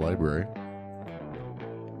audio library.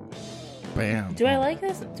 Bam. Do I like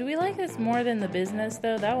this? Do we like this more than The Business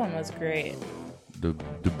though? That one was great. The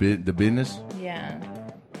business? Yeah.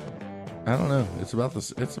 I don't know. It's about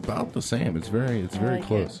the same. It's very like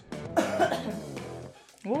close.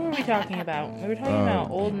 What were we talking about? We were talking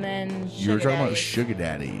about old men. You were talking about sugar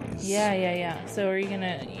daddies. Yeah. So are you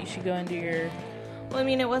should go into your... Well, I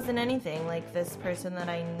mean, it wasn't anything. Like, this person that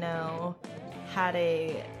I know had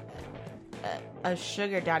a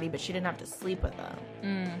sugar daddy, but she didn't have to sleep with him.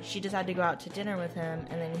 She just had to go out to dinner with him,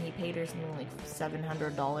 and then he paid her something like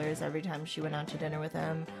 $700 every time she went out to dinner with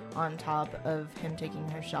him, on top of him taking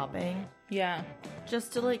her shopping. Yeah.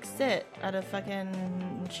 Just to, like, sit at a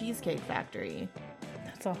fucking cheesecake factory.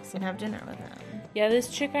 That's awesome. And have dinner with him. Yeah, this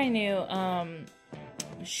chick I knew,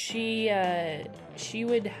 she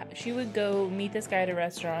would go meet this guy at a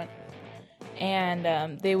restaurant,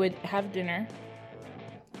 and they would have dinner,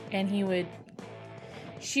 and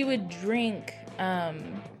she would drink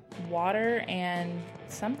water and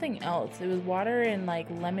something else. It was water and like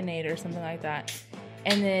lemonade or something like that.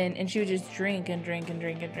 And she would just drink and drink. And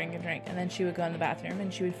then she would go in the bathroom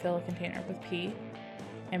and she would fill a container with pee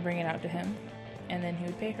and bring it out to him. And then he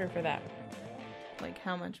would pay her for that. Like,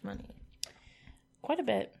 how much money? Quite a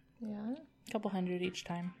bit. Yeah. A couple $100 each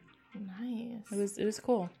time. Nice. It was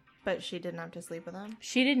cool. But she didn't have to sleep with him?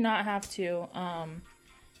 She did not have to.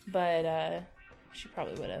 But she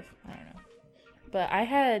probably would have. I don't know. But I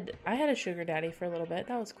had a sugar daddy for a little bit.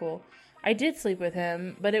 That was cool. I did sleep with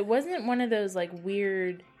him, but it wasn't one of those like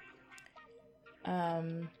weird.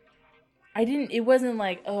 It wasn't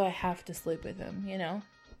like, oh, I have to sleep with him. You know,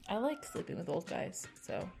 I like sleeping with old guys,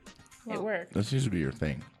 so it worked. That seems to be your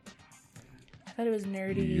thing. I thought it was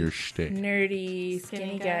nerdy. Your shtick. Nerdy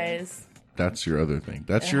skinny guys. That's your other thing.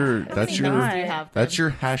 That's your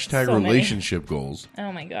hashtag So many. relationship goals.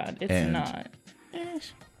 Oh my god, it's And- not.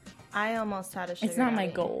 I almost had a sugar It's not my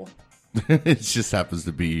daddy. goal. It just happens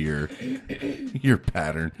to be your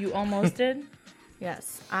pattern. You almost did?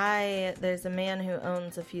 Yes. There's a man who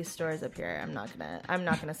owns a few stores up here. I'm not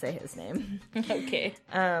gonna say his name. Okay.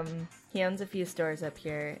 He owns a few stores up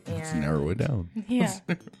here, Let's and narrow it down. Yeah.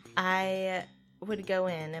 I would go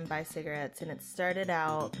in and buy cigarettes, and it started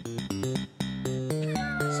out.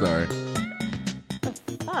 Sorry.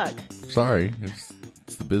 Fuck. Sorry. It's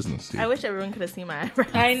the business, dude. I wish everyone could have seen my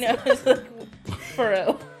eyebrows. I know. It's like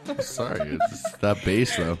furrow. Sorry. It's that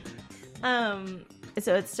bass, though.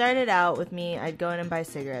 So it started out with me, I'd go in and buy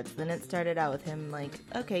cigarettes. Then it started out with him like,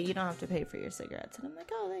 okay, you don't have to pay for your cigarettes. And I'm like,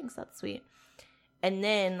 oh, thanks, that's sweet. And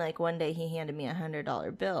then, like, one day he handed me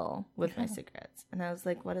 $100 bill with my cigarettes. And I was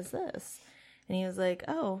like, what is this? And he was like,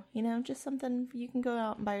 oh, just something, you can go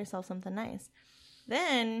out and buy yourself something nice.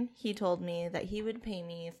 Then he told me that he would pay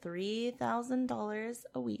me $3,000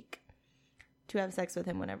 a week to have sex with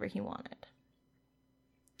him whenever he wanted.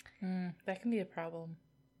 That can be a problem.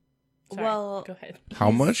 Sorry, Well, go ahead.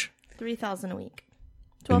 How much? $3,000 a week.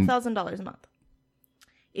 $12,000 a month.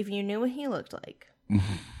 If you knew what he looked like.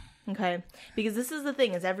 Okay? Because this is the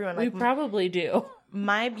thing, is everyone We like... probably do.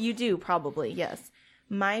 You do, probably, yes.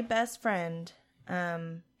 My best friend,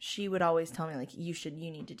 she would always tell me, like, you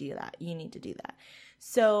need to do that. You need to do that.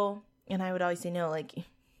 So, and I would always say, no, like,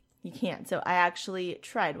 you can't. So I actually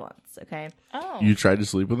tried once, okay? Oh. You tried to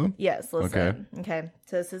sleep with him? Yes, listen. Okay.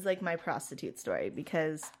 So this is like my prostitute story,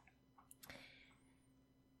 because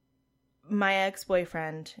my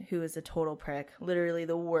ex-boyfriend, who is a total prick, literally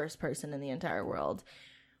the worst person in the entire world,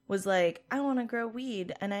 was like, I want to grow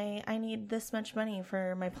weed, and I need this much money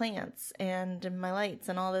for my plants and my lights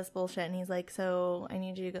and all this bullshit. And he's like, so I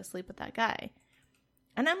need you to go sleep with that guy.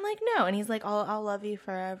 And I'm like, no. And he's like, I'll love you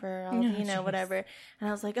forever. Whatever. And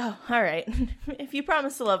I was like, oh, all right. If you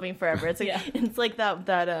promise to love me forever, it's like it's like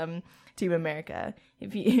that Team America.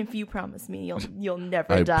 If you promise me, you'll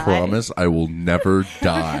never die. I promise I will never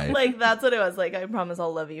die. Like, that's what it was. Like, I promise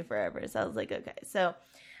I'll love you forever. So I was like, okay. So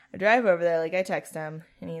I drive over there. Like, I text him,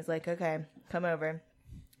 and he's like, okay, come over.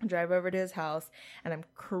 I drive over to his house, and I'm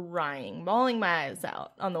crying, bawling my eyes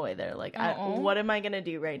out on the way there. Like, what am I going to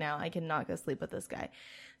do right now? I cannot go sleep with this guy.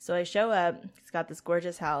 So I show up. He's got this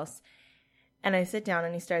gorgeous house. And I sit down,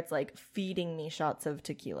 and he starts, like, feeding me shots of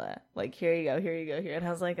tequila. Like, here you go, here you go, here. And I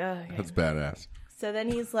was like, oh, okay. That's badass. So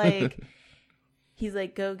then he's like,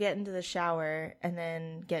 go get into the shower and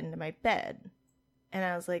then get into my bed. And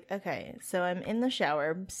I was like, okay. So I'm in the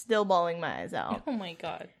shower, still bawling my eyes out. Oh my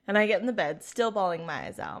God. And I get in the bed, still bawling my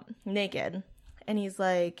eyes out, naked. And he's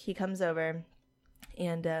like, he comes over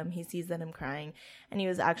and he sees that I'm crying. And he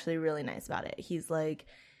was actually really nice about it. He's like,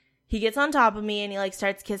 he gets on top of me and he like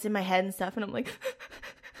starts kissing my head and stuff. And I'm like,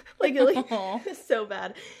 like so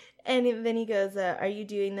bad. And then he goes, are you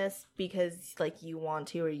doing this because like you want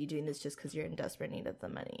to, or are you doing this just because you're in desperate need of the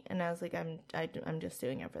money? And I was like, I'm just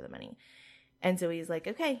doing it for the money. And so he's like,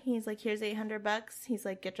 okay. He's like, here's $800. He's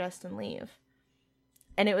like, get dressed and leave.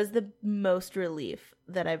 And it was the most relief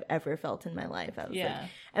that I've ever felt in my life. I was like,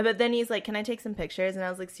 but then he's like, can I take some pictures? And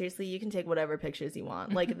I was like, seriously, you can take whatever pictures you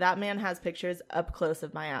want. Like, that man has pictures up close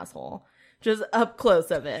of my asshole. Just up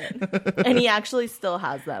close of it. And he actually still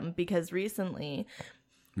has them because recently...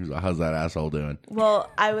 How's that asshole doing?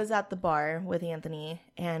 Well, I was at the bar with Anthony,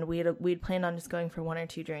 and we'd planned on just going for 1 or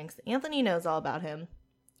 2 drinks. Anthony knows all about him.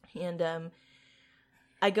 And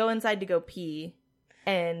I go inside to go pee,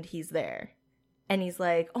 and he's there. And he's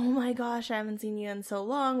like, oh my gosh, I haven't seen you in so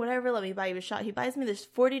long. Whatever, let me buy you a shot. He buys me this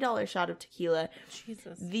 $40 shot of tequila.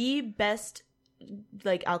 Jesus. The best,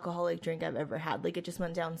 like, alcoholic drink I've ever had. Like, it just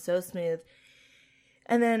went down so smooth.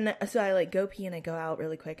 And then, so I, like, go pee and I go out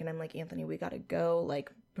really quick. And I'm like, Anthony, we gotta go.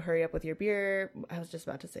 Like, hurry up with your beer. I was just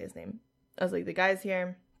about to say his name. I was like, the guy's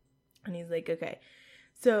here. And he's like, okay.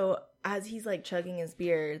 So as he's, like, chugging his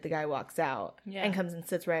beer, the guy walks out and comes and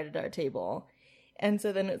sits right at our table. And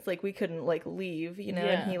so then it's like we couldn't, like, leave, you know,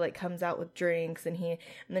 and he, like, comes out with drinks and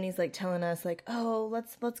then he's, like, telling us, like, oh,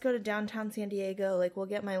 let's go to downtown San Diego. Like, we'll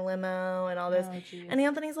get my limo and all this. Oh, and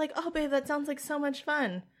Anthony's like, oh, babe, that sounds like so much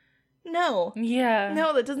fun. No. Yeah.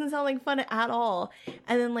 No, that doesn't sound like fun at all.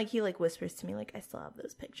 And then, like, he, like, whispers to me, like, I still have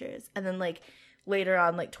those pictures. And then, like, later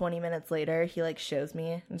on, like, 20 minutes later, he, like, shows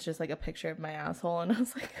me. It's just, like, a picture of my asshole. And I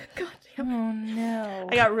was like, God damn it. Oh, no.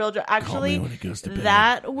 I got real drunk. Actually, Call me when it goes to bed.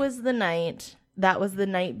 That was the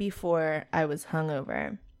night before I was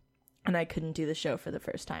hungover. And I couldn't do the show for the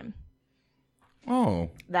first time. Oh.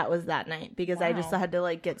 That was that night. Because I just had to,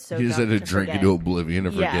 like, get so drunk. He just had to drink into oblivion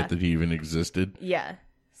to forget that he even existed. Yeah.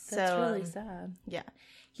 That's really sad. Yeah.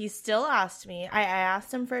 He still asked me. I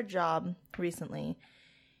asked him for a job recently.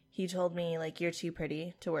 He told me, like, you're too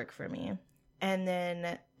pretty to work for me. And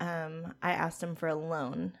then I asked him for a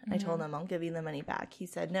loan. I told him, I'll give you the money back. He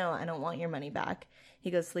said, no, I don't want your money back.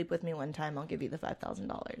 He goes, sleep with me one time. I'll give you the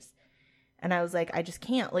 $5,000. And I was like, I just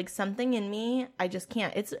can't. Like, something in me, I just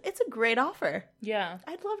can't. It's a great offer. Yeah.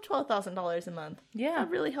 I'd love $12,000 a month. Yeah. That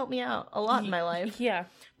really helped me out a lot in my life. Yeah.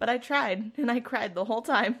 But I tried, and I cried the whole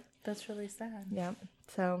time. That's really sad. Yeah.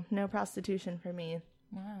 So, no prostitution for me.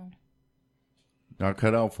 Wow. Not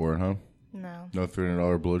cut out for it, huh? No. No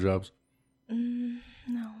 $300 blowjobs? No.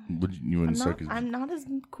 You wouldn't suck his... I'm not as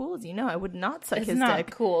cool as you know. I would not suck his dick. It's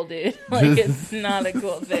not cool, dude. Like, it's not a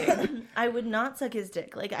cool thing. I would not suck his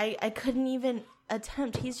dick. Like, I couldn't even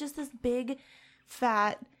attempt. He's just this big,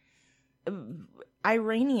 fat,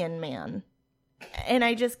 Iranian man. And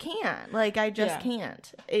I just can't. Like, I just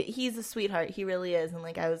can't. He's a sweetheart. He really is. And,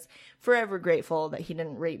 like, I was forever grateful that he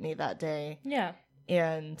didn't rape me that day. Yeah.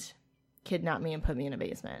 And kidnap me and put me in a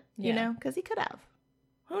basement. You know? Because he could have.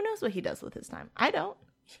 Who knows what he does with his time? I don't.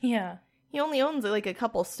 Yeah. He only owns, like, a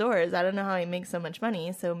couple stores. I don't know how he makes so much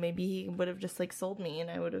money. So maybe he would have just, like, sold me and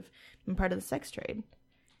I would have been part of the sex trade.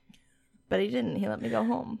 But he didn't. He let me go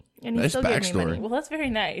home. And he still gave me money. Well, that's very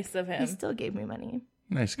nice of him. He still gave me money.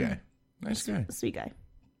 Nice guy. Nice guy. Sweet guy.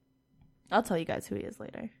 I'll tell you guys who he is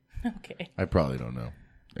later. Okay. I probably don't know.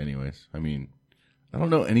 Anyways, I mean, I don't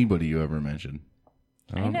know anybody you ever mentioned.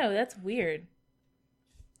 I know. That's weird.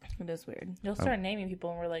 It is weird. You'll start naming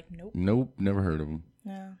people and we're like, nope. Nope, never heard of them.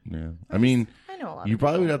 Yeah. I mean, I know a lot you of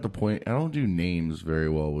probably people. would have to point. I don't do names very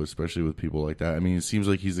well, especially with people like that. I mean, it seems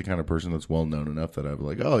like he's the kind of person that's well known enough that I'd be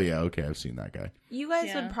like, oh yeah, okay, I've seen that guy. You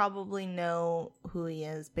guys would probably know who he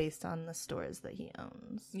is based on the stores that he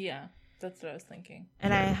owns. Yeah, that's what I was thinking.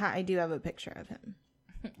 And I do have a picture of him.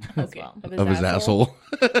 As well. Of his asshole.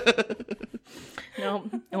 No,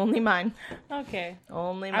 only mine. Okay.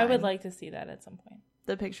 Only mine. I would like to see that at some point.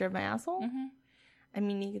 The picture of my asshole? Mm-hmm. I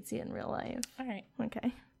mean, you could see it in real life. All right.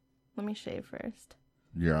 Okay. Let me shave first.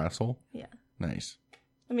 Your asshole? Yeah. Nice.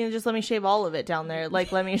 I mean, just let me shave all of it down there.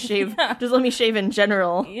 Like, let me shave. Just let me shave in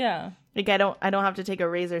general. Yeah. Like, I don't have to take a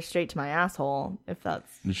razor straight to my asshole. If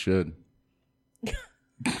that's. You should.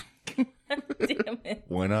 Damn it.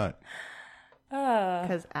 Why not?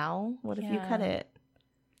 Because ow, what if you cut it?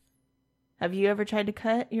 Have you ever tried to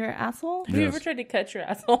cut your asshole? Have you ever tried to cut your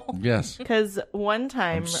asshole? Yes. Because one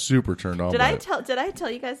time, I'm super turned on. Did I tell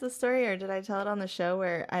you guys the story, or did I tell it on the show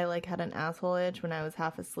where I like had an asshole itch when I was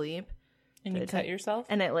half asleep? And you cut yourself?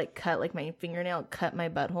 And it like cut like my fingernail, cut my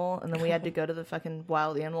butthole, and then we had to go to the fucking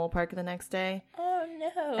wild animal park the next day. Oh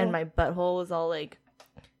no. And my butthole was all like,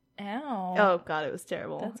 ow. Oh god, it was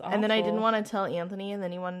terrible. That's awful. And then I didn't want to tell Anthony, and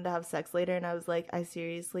then he wanted to have sex later, and I was like, I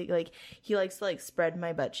seriously, like, he likes to like spread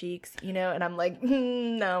my butt cheeks, you know, and I'm like,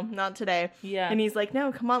 no, not today. Yeah. And he's like,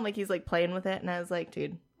 no, come on, like he's like playing with it, and I was like,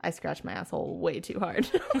 dude, I scratched my asshole way too hard.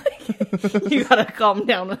 Like, you gotta calm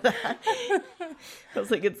down with that. I was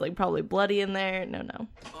like, it's like probably bloody in there. No.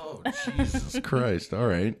 Oh, Jesus Christ. All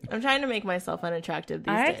right. I'm trying to make myself unattractive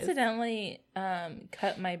these I days. accidentally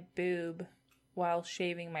cut my boob while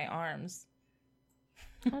shaving my arms.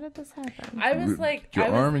 How did this happen? I was like... Your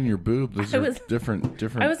arm and your boob, those are different...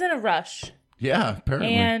 I was in a rush. Yeah,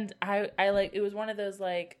 apparently. And I like, it was one of those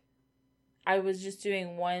like, I was just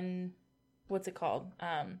doing one, what's it called?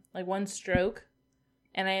 Like one stroke.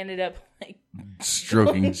 And I ended up like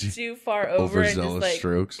stroking too far over and just like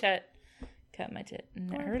strokes. cut my tit.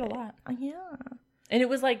 And it hurt a lot. Yeah. And it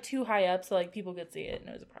was like too high up, so like people could see it, and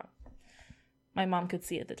it was a problem. My mom could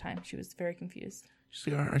see it at the time. She was very confused.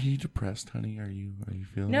 She's like, "Are you depressed, honey? Are you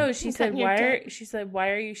feeling?" No, she said, "Why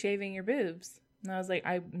are you shaving your boobs?" And I was like,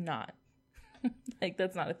 "I'm not. Like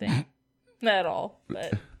that's not a thing, not at all."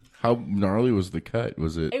 But how gnarly was the cut?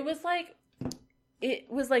 Was it? It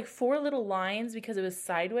was like 4 little lines because it was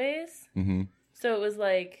sideways. Mm-hmm. So it was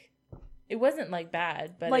like, it wasn't like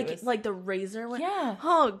bad, but like it was, like the razor went. Yeah.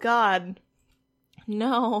 Oh God,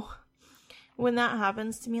 no. When that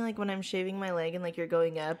happens to me, like when I'm shaving my leg and like you're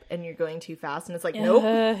going up and you're going too fast, and it's like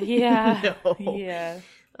nope. Yeah. No. Yeah.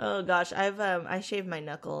 Oh gosh, I shaved my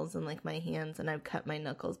knuckles and like my hands, and I've cut my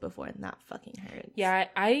knuckles before, and that fucking hurts. Yeah,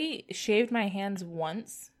 I shaved my hands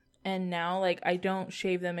once. And now, like, I don't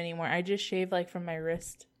shave them anymore. I just shave, like, from my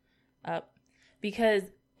wrist up. Because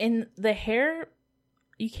in the hair,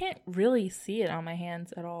 you can't really see it on my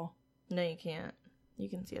hands at all. No, you can't. You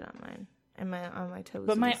can see it on mine. And on my toes.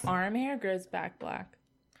 But my arm hair grows back black.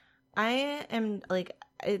 I am, like,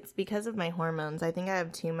 it's because of my hormones. I think I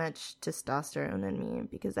have too much testosterone in me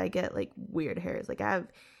because I get, like, weird hairs. Like, I have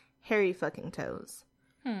hairy fucking toes.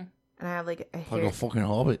 And I have, like, a hair. Like a fucking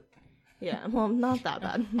hobbit. Yeah, well, not that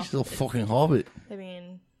bad. She's a fucking hobbit. I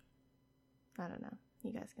mean, I don't know.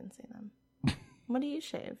 You guys can say them. What do you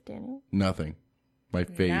shave, Daniel? Nothing. My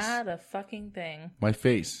face. Not a fucking thing. My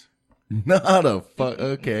face. Not a fuck.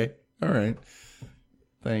 Okay. All right.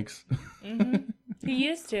 Thanks. Mm-hmm. He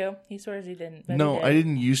used to. He swears he didn't. But No, he did. I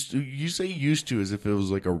didn't used to. You say used to as if it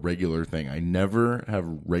was like a regular thing. I never have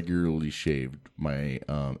regularly shaved my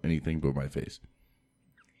anything but my face.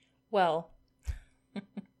 Well.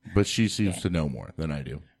 But she seems to know more than I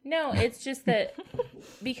do. No, it's just that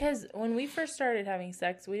because when we first started having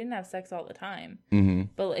sex, we didn't have sex all the time. Mm-hmm.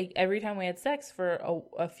 But like every time we had sex for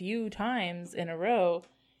a few times in a row,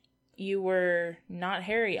 you were not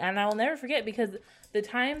hairy. And I'll never forget because the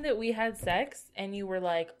time that we had sex and you were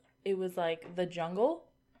like, it was like the jungle.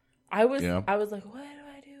 I was like, what do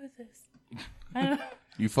I do with this? I don't know.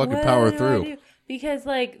 You fucking power through. Because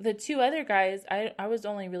like the 2 other guys, I was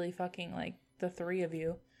only really fucking like the 3 of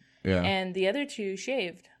you. Yeah. And the other 2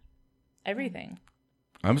 shaved everything.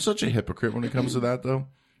 I'm such a hypocrite when it comes to that, though.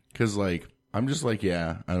 Because, like, I'm just like,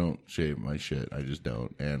 yeah, I don't shave my shit. I just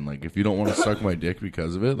don't. And, like, if you don't want to suck my dick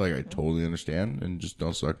because of it, like, I totally understand. And just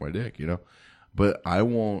don't suck my dick, you know? But I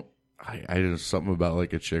won't. I just something about,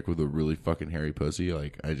 like, a chick with a really fucking hairy pussy.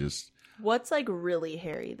 Like, I just. What's, like, really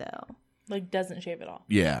hairy, though? Like, doesn't shave at all.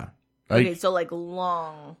 Yeah. Okay, so, like,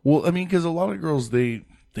 long. Well, I mean, because a lot of girls, they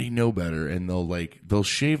know better, and they'll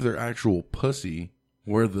shave their actual pussy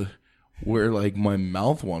where like my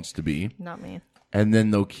mouth wants to be. Not me. And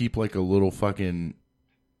then they'll keep like a little fucking,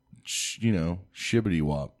 shibbity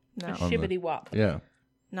wop. No. A shibbity wop. Yeah.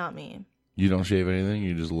 Not me. You don't shave anything?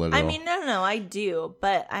 You just let it I all? mean, no, I do.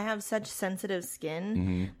 But I have such sensitive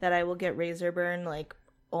skin that I will get razor burn like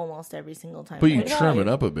almost every single time. But you trim it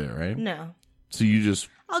up a bit, right? No. So you just...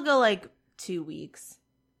 I'll go like 2 weeks.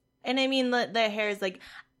 And I mean, the hair is like,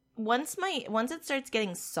 once it starts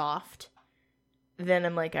getting soft, then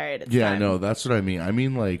I'm like, all right, it's time. No, that's what I mean. I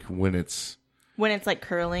mean, like, when it's like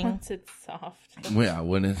curling. Once it's soft. Yeah,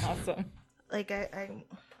 when it's... Awesome. Like, I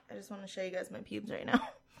just want to show you guys my pubes right now.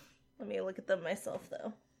 Let me look at them myself,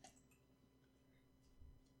 though.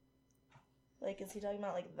 Like, is he talking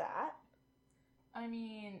about like that? I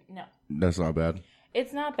mean, no. That's not bad.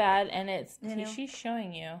 It's not bad, and it's... She's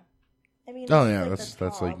showing you. I mean, oh yeah,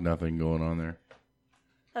 that's like nothing going on there.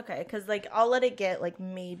 Okay, because like I'll let it get like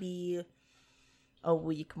maybe a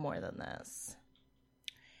week more than this.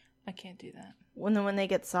 I can't do that. When they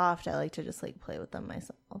get soft, I like to just like play with them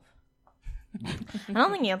myself. I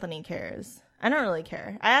don't think Anthony cares. I don't really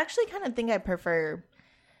care. I actually kind of think I prefer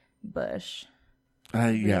Bush.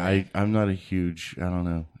 I'm not a huge. I don't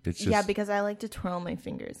know. It's just Yeah, because I like to twirl my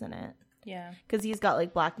fingers in it. Yeah. Because he's got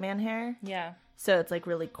like black man hair. Yeah. So it's like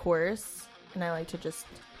really coarse, and I like to just.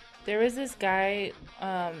 There was this guy.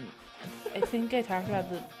 I think I talked about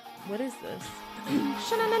the. What is this?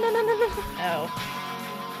 Oh.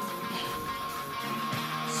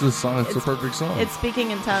 It's the song. It's the perfect song. It's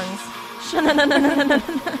speaking in tongues. That's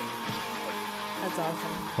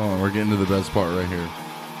awesome. Hold on, we're getting to the best part right here.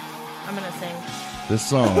 I'm gonna sing. This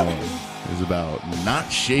song is about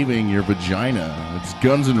not shaving your vagina. It's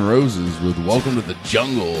Guns N' Roses with "Welcome to the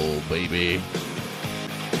Jungle," baby.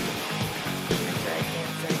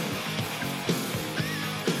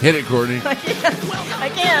 Hit it, Courtney. I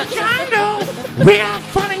can't. Jungle. We got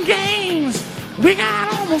fun and games. We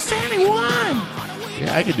got almost anyone.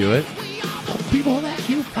 Yeah, I could do it. People that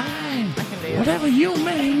you find. I can do it. Whatever you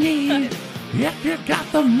may need. If you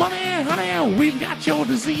got the money, honey, we've got your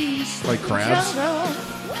disease. Like crabs.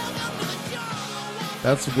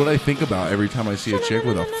 That's what I think about every time I see a chick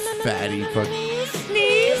with a fatty fucking.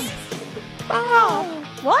 Sneeze. Oh,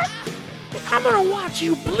 What? I'm gonna watch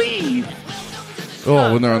you bleed.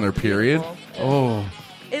 Oh, when they're on their period. Oh,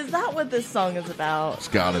 Is that what this song is about? it's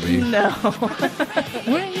gotta be. No.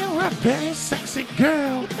 When you're a very sexy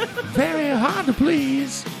girl, very hard to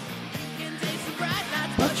please.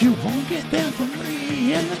 But you won't get them from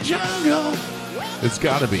me in the jungle. It's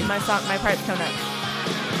gotta be. my part's coming up.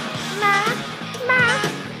 You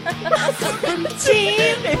laughed and I couldn't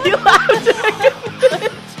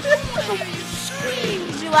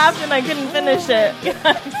finish. She laughed and I couldn't finish it.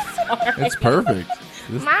 I'm sorry. It's perfect.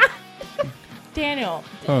 This- Daniel,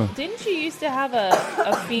 Huh. didn't you used to have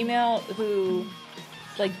a female who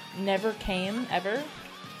like never came ever?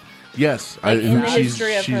 yes, in the she's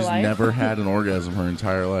history of her life? never had an orgasm her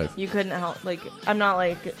entire life. You couldn't help. Like, I'm not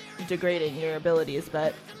like degrading your abilities,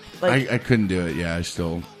 but like, I couldn't do it. Yeah, I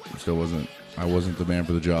still wasn't. I wasn't the man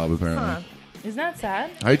for the job. Apparently, huh. Isn't that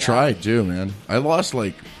sad? I tried too, man. I lost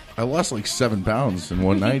like 7 pounds in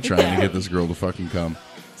one night trying to get this girl to fucking come.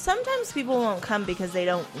 Sometimes people won't come because they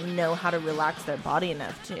don't know how to relax their body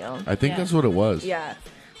enough to. I think Yeah. that's what it was. Yeah.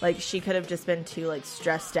 Like, she could have just been too, like,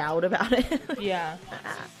 stressed out about it. Yeah.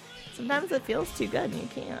 Sometimes it feels too good and you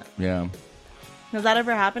can't. Yeah. Has that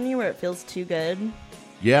ever happened to you where it feels too good?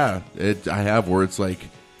 Yeah, I have where it's like,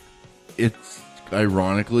 it's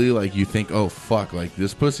ironically like you think, oh fuck, like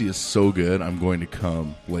this pussy is so good, I'm going to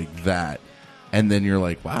come like that, and then you're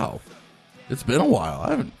like, wow, it's been a while, I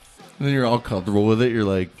haven't. And then you're all comfortable with it. You're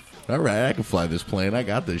like, all right, I can fly this plane. I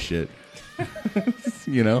got this shit.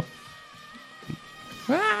 You know.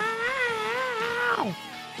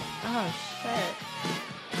 Oh, shit.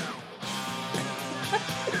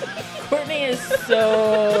 Courtney is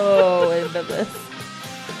so into this.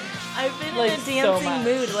 I've been Like, in a so dancing much.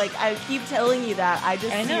 mood. Like, I keep telling you that. I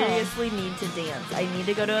just I know. seriously need to dance. I need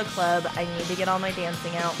to go to a club. I need to get all my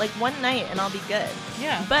dancing out. Like, one night and I'll be good.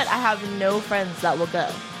 Yeah. But I have no friends that will go.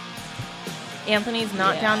 Anthony's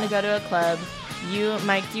not Yeah. down to go to a club. You,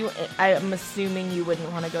 Mike, I'm assuming you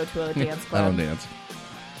wouldn't want to go to a dance I club. don't dance.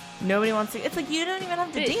 Nobody wants to. It's like, you don't even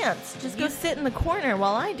have to dance. Just go sit in the corner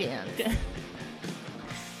while I dance.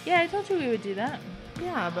 Yeah, I told you we would do that.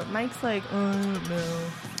 Yeah, but Mike's like, no.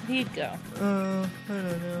 He'd go. I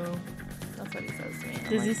don't know. That's what he says to me. I'm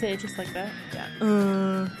Does like, he say it just like that?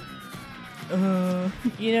 Yeah.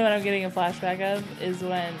 You know what I'm getting a flashback of is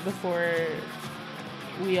when before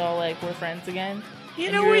we all like were friends again. You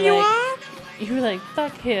and know were where you like- are? You were like,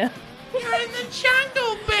 fuck him. You're in the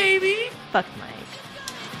jungle, baby. Fuck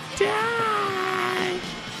Mike. Die.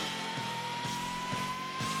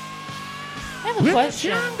 I have a With the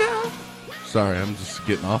question, jungle. Sorry, I'm just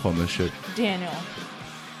getting off on this shit. Daniel.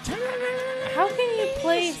 How can you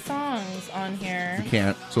play songs on here? You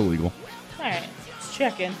can't. It's illegal. Alright, just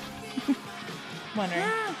checking. Wondering.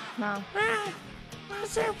 No.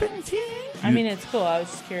 Serpentine. I mean, it's cool. I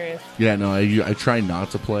was just curious. Yeah, no, I try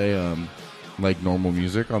not to play like normal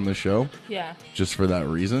music on the show. Yeah. Just for that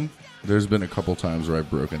reason. There's been a couple times where I've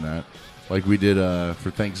broken that. Like we did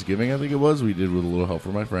for Thanksgiving, I think it was. We did with a little help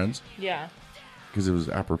from my friends. Yeah. Because it was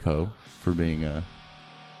apropos for being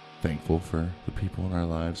thankful for the people in our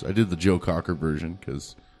lives. I did the Joe Cocker version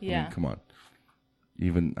because, Yeah. I mean, come on.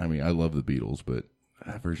 I love the Beatles, but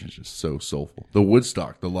that version is just so soulful. The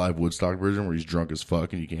live Woodstock version where he's drunk as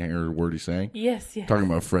fuck and you can't hear a word he's saying. Yes, yes. Talking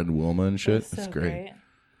about Fred Wilma and shit. That's It's so great.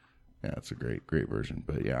 Yeah, it's a great version.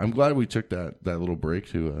 But yeah, I'm glad we took that little break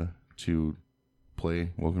to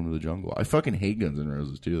play Welcome to the Jungle. I fucking hate Guns N'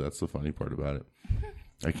 Roses too. That's the funny part about it.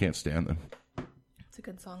 I can't stand them. It's a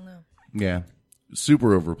good song, though. Yeah.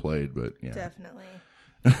 super overplayed, but yeah. Definitely.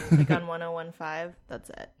 Like on 101.5, that's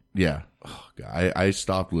it. Yeah. Oh, God. I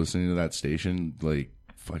stopped listening to that station like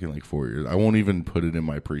 4 years. I won't even put it in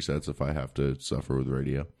my presets if I have to suffer with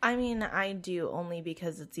radio. I mean, I do only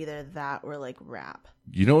because it's either that or like rap.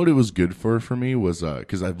 You know what it was good for me was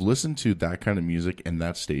because I've listened to that kind of music and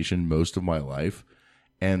that station most of my life.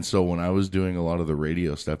 And so when I was doing a lot of the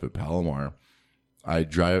radio stuff at Palomar,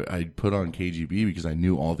 I'd put on KGB because I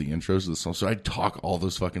knew all the intros of the song. So I'd talk all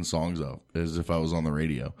those fucking songs up as if I was on the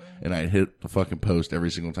radio. And I'd hit the fucking post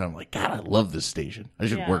every single time. I'm like, God, I love this station. I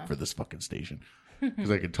should work for this fucking station.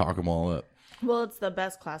 Because I could talk them all up. Well, it's the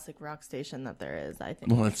best classic rock station that there is, I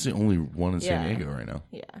think. Well, that's the only one in San Diego right now.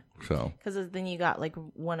 Yeah. So. Because then you got like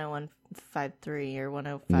 101.53 or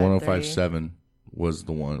 105.3. 105.7 was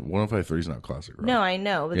the one. 105.3 is not classic rock. No, I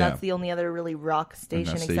know, but that's the only other really rock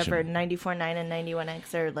station except for 94.9 and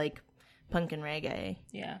 91X are like punk and reggae.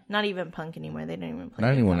 Yeah. Not even punk anymore. They don't even play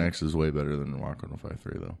 91X is way better than Rock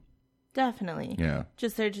 105.3 though. Definitely. Yeah.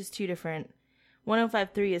 They're just two different.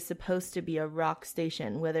 105.3 is supposed to be a rock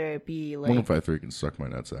station, whether it be like 105.3 can suck my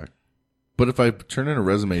nutsack. But if I turn in a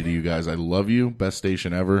resume to you guys, I love you, best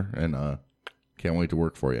station ever, and can't wait to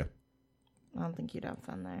work for you. I don't think you'd have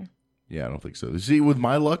fun there. Yeah, I don't think so. See, with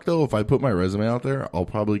my luck though, if I put my resume out there, I'll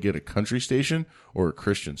probably get a country station or a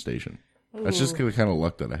Christian station. Ooh. That's just the kind of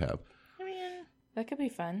luck that I have. I mean, that could be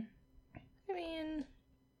fun.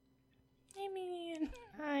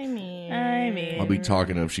 I mean, I'll be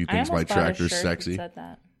talking if she thinks my tractor's sexy. Said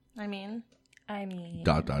that. I mean.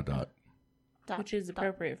 Dot, dot, dot. Which is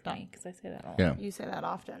appropriate for me because I say that a lot. Yeah. You say that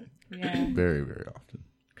often. Yeah. Very, very often.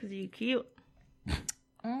 Because you're cute.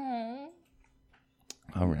 Oh.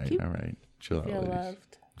 All right. Chill out, ladies.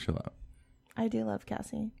 Loved. Chill out. I do love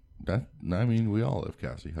Cassie. I mean, we all love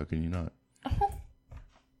Cassie. How can you not? Oh.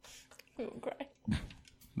 I will cry.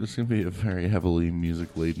 This is going to be a very heavily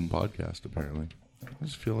music-laden podcast, apparently. I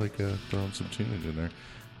just feel like throwing some tuning in there.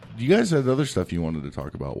 You guys had other stuff you wanted to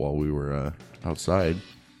talk about while we were outside.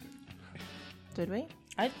 Did we?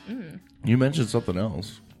 You mentioned something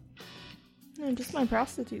else. No, just my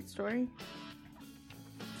prostitute story.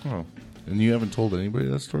 Oh. And you haven't told anybody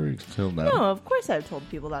that story until now? No, of course I've told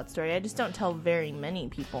people that story. I just don't tell very many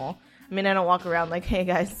people. I mean, I don't walk around like, hey,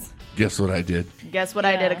 guys. Guess what I did? Guess what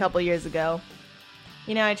I did a couple years ago.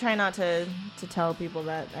 You know, I try not to tell people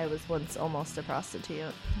that I was once almost a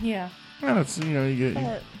prostitute. Yeah. Yeah, it's,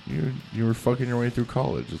 you were fucking your way through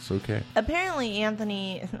college. It's okay. Apparently,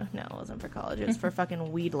 Anthony... No, it wasn't for college. It was for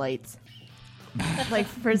fucking weed lights. Like,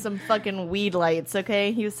 for some fucking weed lights,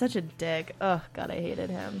 okay? He was such a dick. Oh, God, I hated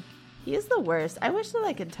him. He is the worst. I wish that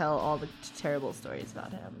I could tell all the terrible stories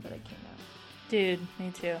about him, but I can't. Dude,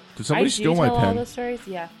 me too. Did somebody steal my pen? I do tell all the stories,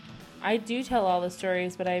 yeah. I do tell all the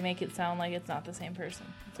stories, but I make it sound like it's not the same person.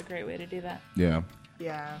 It's a great way to do that. Yeah.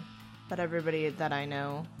 Yeah. But everybody that I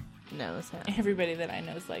know knows him. Everybody that I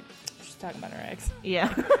know is like, she's talking about her ex.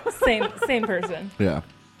 Yeah. Same person. Yeah.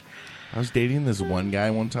 I was dating this one guy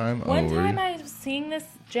one time. One time I was seeing this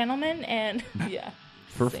gentleman and, yeah.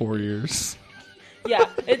 For 4 years. Yeah,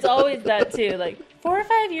 it's always that too. Like 4 or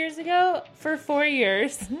 5 years ago, for 4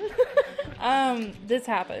 years, this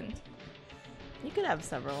happened. You could have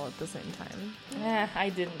several at the same time. I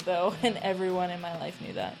didn't though, and everyone in my life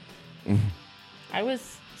knew that. I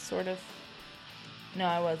was sort of. No,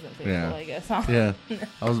 I wasn't faithful. I guess. Yeah,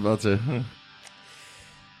 I was about to.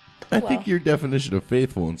 I think your definition of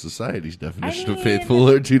faithful and society's definition of faithful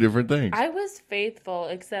are two different things. I was faithful,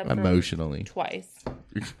 except emotionally for twice.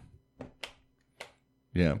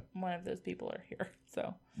 Yeah. One of those people are here,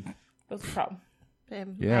 so what's the problem?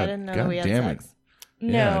 Babe, yeah, I didn't know that we had sex.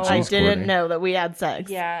 No, yeah, I didn't know that we had sex.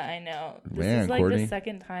 Yeah, I know. This Man, is like Courtney, the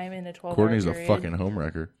second time in a 12-hour Courtney's period. a fucking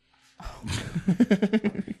homewrecker.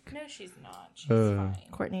 No, she's not. She's fine.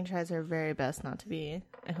 Courtney tries her very best not to be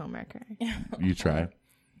a homewrecker. You try.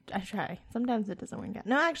 I try. Sometimes it doesn't work out.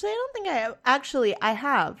 No, actually, I don't think I have. Actually, I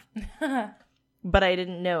have. But I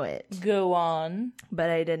didn't know it. Go on. But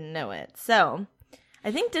I didn't know it. So,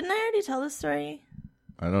 I think, didn't I already tell this story?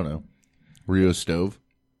 I don't know. Were you a stove?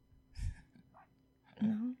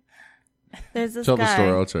 No. There's this Tell guy. the story.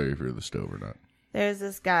 I'll tell you if you're the stove or not. There's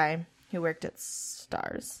this guy who worked at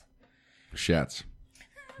Stars. Shats.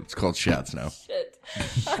 It's called Shats now. Shit.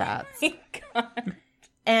 Shats. God.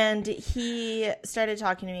 And he started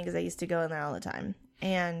talking to me because I used to go in there all the time.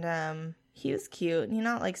 And he was cute. He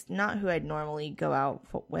not who I'd normally go out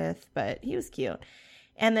with, but he was cute.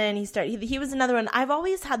 And then he was another one. I've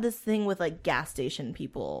always had this thing with like gas station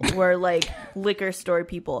people or like liquor store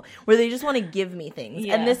people where they just want to give me things.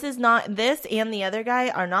 Yeah. And this and the other guy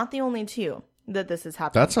are not the only two that this has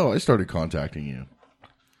happened. That's how I started contacting you.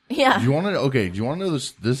 Yeah. Do you want to? Okay. Do you want to know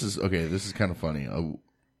this? This is okay. This is kind of funny. Go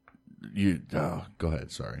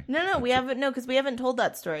ahead. Sorry. No, we haven't. No, because we haven't told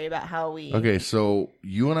that story about how we. Okay, so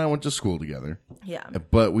you and I went to school together. Yeah.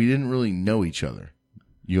 But we didn't really know each other.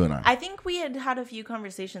 You and I. I think we had a few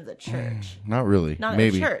conversations at church. Not really. Not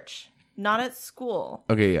Maybe. at church. Not at school.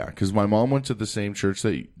 Okay, yeah, because my mom went to the same church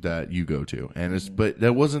that you go to, and but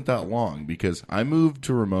that wasn't that long because I moved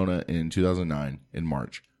to Ramona in 2009 in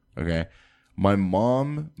March. Okay, my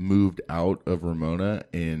mom moved out of Ramona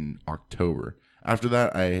in October. After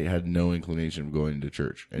that, I had no inclination of going to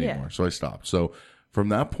church anymore, so I stopped. So from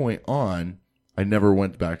that point on, I never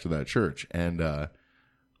went back to that church, and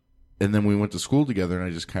then we went to school together, and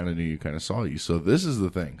I just kind of knew you, kind of saw you. So this is the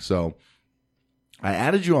thing. So I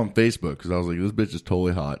added you on Facebook because I was like, this bitch is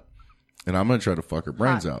totally hot, and I'm going to try to fuck her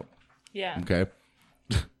brains out. Yeah. Okay?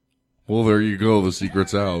 Well, there you go. The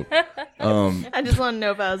secret's out. I just want to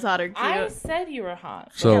know if I was hot or cute. I said you were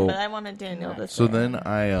hot. So, yeah, but I wanted Daniel to say. So then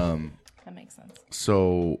I, That makes sense.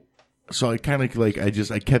 So I kind of like,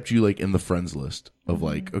 I kept you like in the friends list of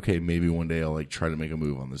like, okay, maybe one day I'll like try to make a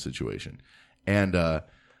move on the situation. And,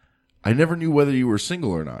 I never knew whether you were single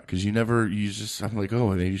or not because I'm like,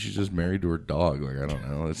 oh, maybe she's just married to her dog. Like, I don't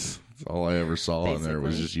know. That's all I ever saw in there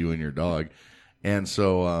was just you and your dog. And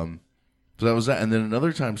so that was that. And then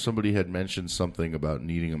another time somebody had mentioned something about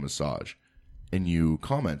needing a massage and you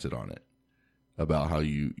commented on it about how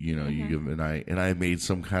you give, and I made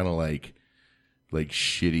some kind of like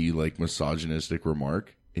shitty, like misogynistic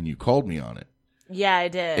remark and you called me on it. Yeah, I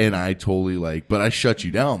did. And I totally but I shut you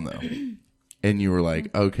down though. And you were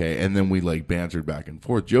like, okay. And then we like bantered back and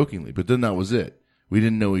forth jokingly. But then that was it. We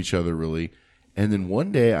didn't know each other really. And then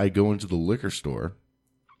one day I go into the liquor store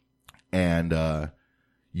and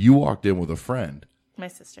you walked in with a friend. My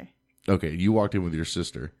sister. Okay. You walked in with your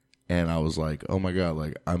sister. And I was like, oh my God,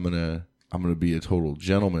 like I'm going to be a total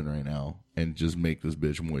gentleman right now and just make this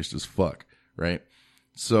bitch moist as fuck. Right.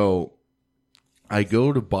 So I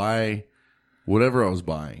go to buy whatever I was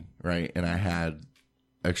buying. Right. And I had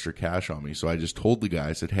extra cash on me. So I just told the guy,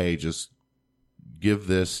 I said, hey, just give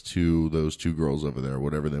this to those two girls over there,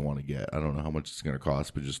 whatever they want to get. I don't know how much it's going to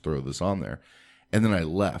cost, but just throw this on there. And then I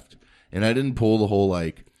left. And I didn't pull the whole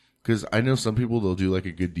because I know some people, they'll do like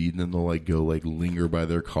a good deed and then they'll like go like linger by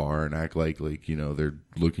their car and act like, they're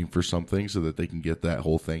looking for something so that they can get that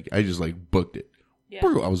whole thing. I just like booked it. Yeah.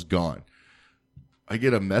 I was gone. I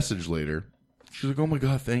get a message later. She's like, oh my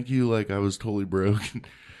God, thank you. Like I was totally broke.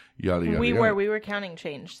 Yada, yada, we yada. were counting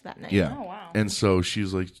change that night. Yeah. Oh, wow. And so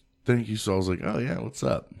she's like, thank you. So I was like, oh yeah, what's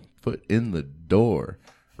up? Foot in the door.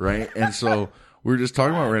 Right. And so we were just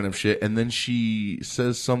talking about random shit. And then she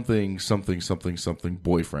says something,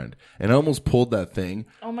 boyfriend. And I almost pulled that thing.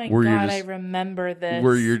 Oh my God, I remember this.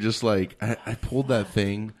 Where you're just like, I pulled that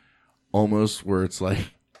thing almost where it's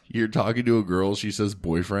like, you're talking to a girl, she says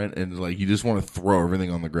boyfriend, and like you just want to throw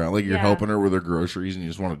everything on the ground. Like you're helping her with her groceries and you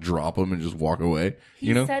just want to drop them and just walk away.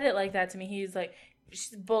 He said it like that to me. He's like,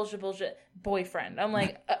 bullshit, boyfriend. I'm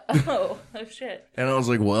like, oh shit. And I was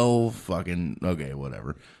like, well, fucking, okay,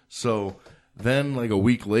 whatever. So then like a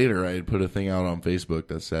week later, I had put a thing out on Facebook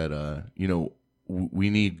that said, we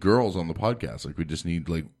need girls on the podcast. Like we just need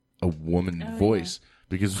like a woman voice. Yeah.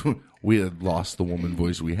 Because we had lost the woman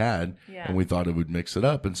voice we had, and we thought it would mix it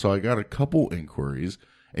up. And so I got a couple inquiries,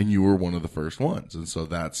 and you were one of the first ones. And so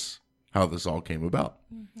that's how this all came about.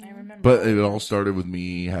 I remember. But it all started with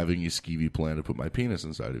me having a skeevy plan to put my penis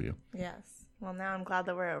inside of you. Yes. Well, now I'm glad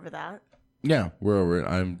that we're over that. Yeah, we're over it.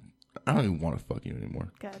 I don't even want to fuck you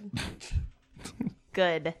anymore. Good.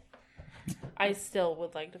 Good. I still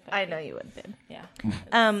would like to fuck I know you would, babe. Yeah.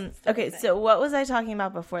 Okay, so what was I talking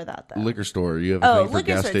about before that, though? Liquor store. You have a thing for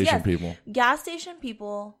gas station people. Gas station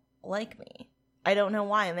people like me. I don't know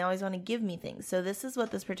why, and they always want to give me things. So this is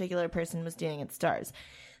what this particular person was doing at Stars.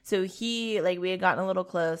 So we had gotten a little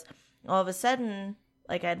close. All of a sudden,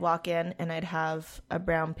 I'd walk in, and I'd have a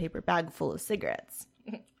brown paper bag full of cigarettes.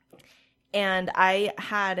 And I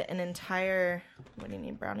had an entire... What do you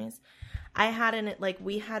need, brownies? I had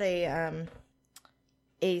we had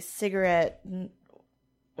a cigarette,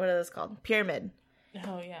 what are those called? Pyramid.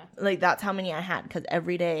 Oh, yeah. That's how many I had, because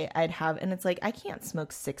every day I'd have, and it's I can't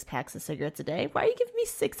smoke 6 packs of cigarettes a day. Why are you giving me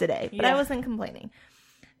 6 a day? But I wasn't complaining.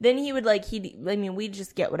 Then he would we'd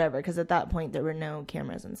just get whatever, because at that point there were no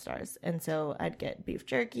cameras in Stars. And so I'd get beef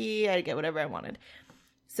jerky, I'd get whatever I wanted.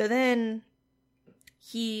 So then...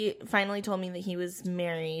 He finally told me that he was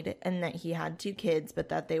married and that he had 2 kids, but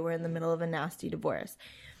that they were in the middle of a nasty divorce.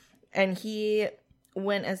 And he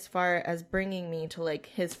went as far as bringing me to,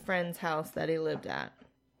 his friend's house that he lived at,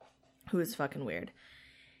 who was fucking weird.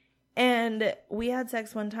 And we had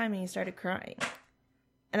sex one time and he started crying.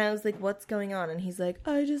 And I was like, what's going on? And he's like,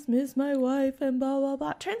 I just miss my wife and blah, blah,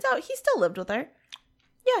 blah. Turns out he still lived with her.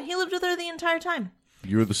 Yeah, he lived with her the entire time.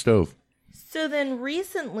 You were the stove. So then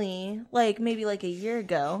recently, like maybe like a year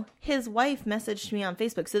ago, his wife messaged me on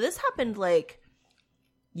Facebook. So this happened like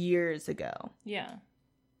years ago. Yeah.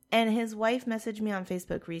 And his wife messaged me on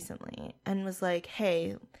Facebook recently and was like,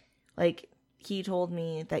 hey, like, he told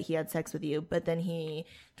me that he had sex with you, but then he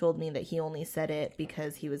told me that he only said it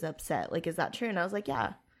because he was upset. Like, is that true? And I was like,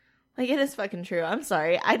 yeah. Like, it is fucking true. I'm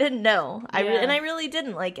sorry. I didn't know. Yeah. And I really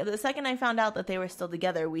didn't. Like, the second I found out that they were still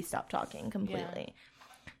together, we stopped talking completely. Yeah.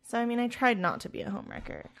 So, I mean, I tried not to be a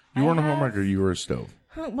homewrecker. You weren't a homewrecker. You were a stove.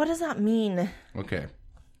 What does that mean? Okay.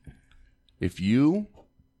 If you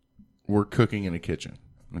were cooking in a kitchen,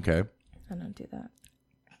 okay? I don't do that.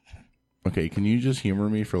 Okay, can you just humor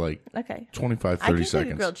me for like 25, 30 seconds? I can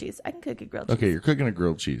cook a grilled cheese. I can cook a grilled cheese. Okay, you're cooking a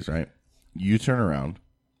grilled cheese, right? You turn around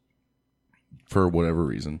for whatever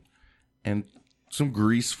reason, and some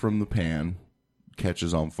grease from the pan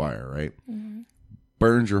catches on fire, right? Mm-hmm.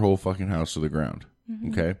 Burns your whole fucking house to the ground,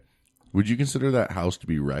 okay? Would you consider that house to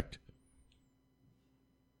be wrecked?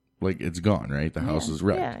 Like, it's gone, right? The house is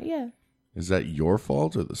wrecked. Yeah. Is that your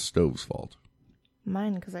fault or the stove's fault?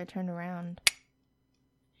 Mine, because I turned around.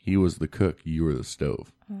 He was the cook. You were the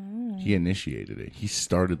stove. Oh. He initiated it. He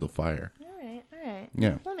started the fire. All right.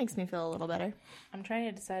 Yeah. That makes me feel a little better. I'm trying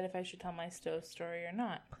to decide if I should tell my stove story or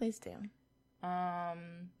not. Please do.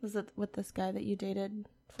 Was it with this guy that you dated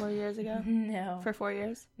 4 years ago? No. For 4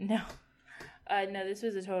 years? No. No, this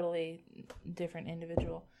was a totally different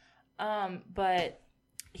individual. But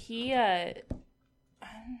he,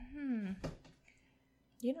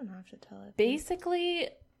 You don't have to tell it. Basically,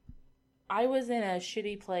 I was in a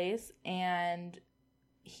shitty place, and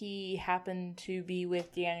he happened to be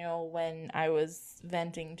with Daniel when I was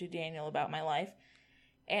venting to Daniel about my life,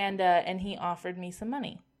 and he offered me some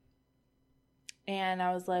money. And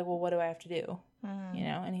I was like, well, what do I have to do? You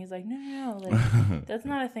know? And he's like, no, like, that's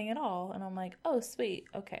not a thing at all. And I'm like, oh, sweet,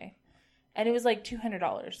 okay. And it was like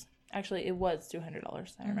 $200. Actually, it was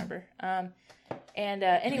 $200, I remember.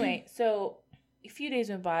 Anyway, so a few days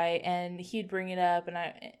went by, and he'd bring it up, and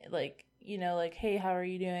I, like, you know, like, hey, how are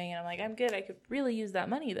you doing? And I'm like, I'm good. I could really use that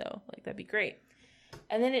money, though. Like, that'd be great.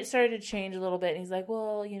 And then it started to change a little bit, and he's like,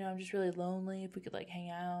 well, you know, I'm just really lonely. If we could, like, hang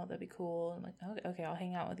out, that'd be cool. And I'm like, okay, I'll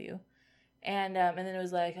hang out with you. And then it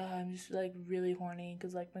was like, oh, I'm just, like, really horny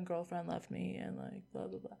because, like, my girlfriend left me and, like, blah,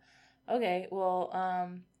 blah, blah. Okay, well,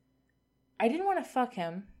 I didn't want to fuck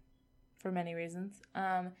him for many reasons.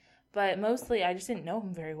 But mostly I just didn't know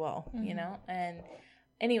him very well, you know? And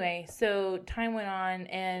anyway, so time went on,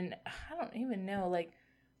 and I don't even know, like,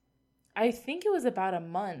 I think it was about a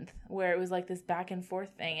month where it was, like, this back and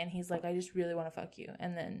forth thing, and he's like, I just really want to fuck you,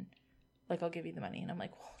 and then, like, I'll give you the money. And I'm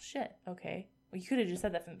like, well, shit, okay. Well, you could have just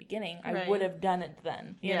said that from the beginning. I would have done it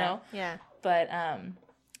then, you know? Yeah. But,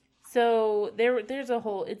 so there's a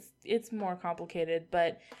whole, it's more complicated,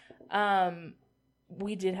 but,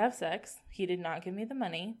 we did have sex. He did not give me the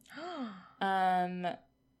money. Come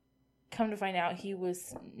to find out, he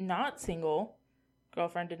was not single.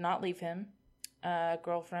 Girlfriend did not leave him.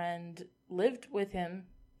 Girlfriend lived with him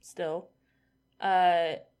still.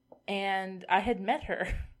 And I had met her.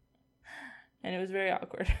 And it was very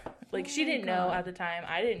awkward. Like, she didn't know at the time.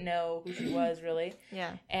 I didn't know who she was, really.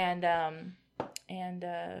 Yeah. And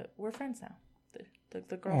we're friends now.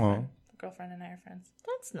 The girlfriend. The girlfriend and I are friends.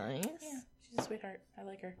 That's nice. Yeah. She's a sweetheart. I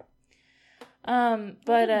like her.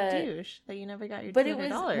 But douche that you never got your $200. But it was,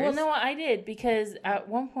 well, no, I did, because at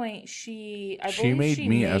one point she made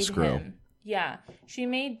me escrow. Him. Yeah, she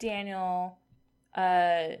made Daniel.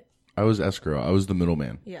 I was escrow. I was the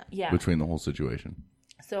middleman. Yeah. Between the whole situation.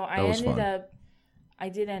 So I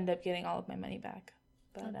did end up getting all of my money back,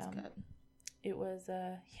 but that's good. It was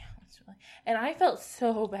it's really, and I felt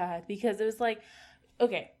so bad because it was like,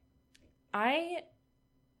 okay, I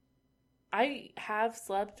have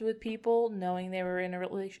slept with people knowing they were in a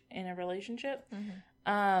relationship,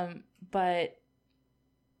 but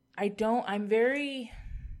I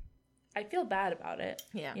feel bad about it.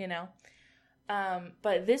 Yeah, you know.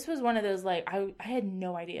 But this was one of those, like, I had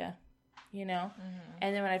no idea, you know.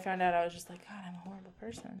 And then when I found out, I was just like, God, I'm a horrible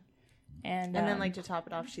person. And then, like, to top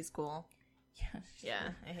it off, she's cool.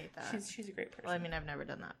 Yeah, I hate that. She's a great person. Well, I mean, I've never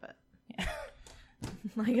done that, but yeah.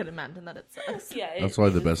 I can imagine that it sucks. Yeah, that's why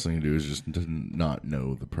the best thing to do is just to not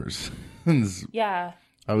know the person. Yeah.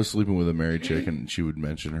 I was sleeping with a married chick, and she would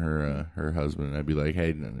mention her husband, and I'd be like,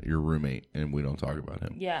 "Hey, your roommate," and we don't talk about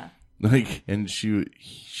him. Yeah. Like, and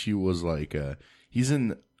she was like, he's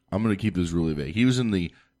in. I'm gonna keep this really vague. He was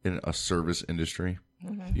in a service industry,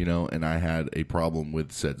 you know, and I had a problem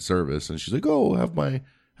with said service, and she's like, "Oh, have my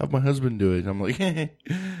have my husband do it. I'm like,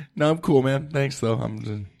 no, I'm cool, man. Thanks, though. I'm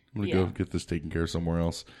going to go get this taken care of somewhere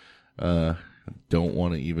else. I don't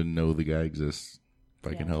want to even know the guy exists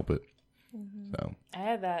if I can help it. Mm-hmm. So I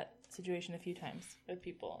had that situation a few times with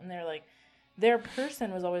people, and they're like, their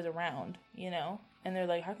person was always around, and they're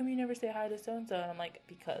like, how come you never say hi to so-and-so? And I'm like,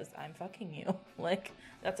 because I'm fucking you. Like,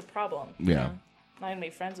 that's a problem. Yeah. I'm not going to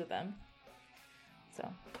make friends with them. So.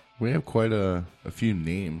 We have quite a few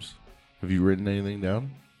names. Have you written anything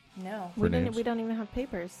down? No. We don't even have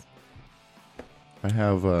papers. I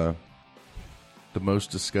have the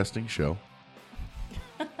most disgusting show.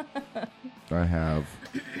 I have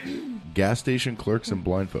gas station clerks and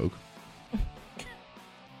blind folk.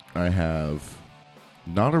 I have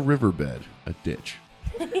not a riverbed, a ditch.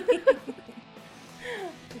 It's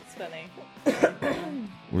funny.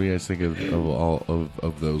 What do you guys think of all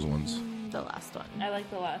of those ones? The last one. I like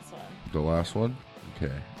the last one. The last one?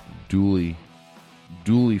 Okay. Duly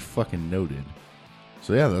fucking noted.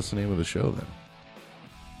 So yeah, that's the name of the show then.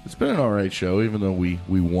 It's been an alright show, even though we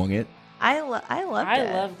wung it. I loved it. I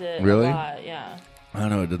loved it really? a lot, yeah. I don't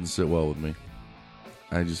know, it doesn't sit well with me.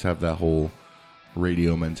 I just have that whole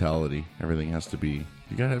radio mentality. Everything has to be,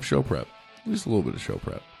 you gotta have show prep. Just a little bit of show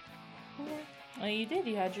prep. Well, you did.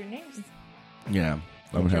 You had your names. Yeah.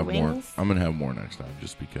 I'm gonna have more. I'm gonna have more next time,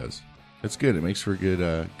 just because it's good. It makes for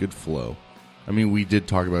a good flow. I mean, we did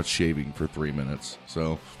talk about shaving for 3 minutes,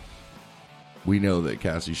 so we know that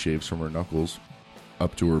Cassie shaves from her knuckles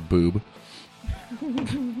up to her boob.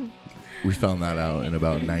 We found that out in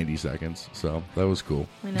about 90 seconds, so that was cool.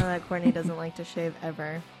 We know that Courtney doesn't like to shave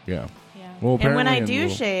ever. Yeah. Yeah. Well, and when I do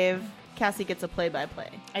shave, Cassie gets a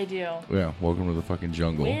play-by-play. I do. Yeah. Welcome to the fucking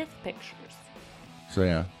jungle. With pictures. So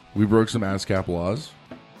yeah, we broke some ASCAP laws,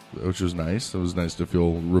 which was nice. It was nice to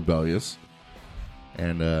feel rebellious,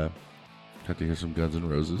 and got to hear some Guns N'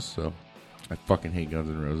 Roses. So I fucking hate Guns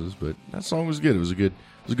N' Roses, but that song was good. It was a good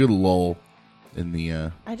lull in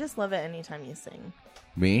the. I just love it anytime you sing.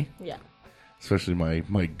 Me? Yeah. Especially my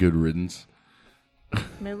good riddance.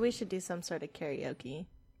 Maybe we should do some sort of karaoke.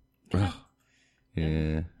 Yeah. I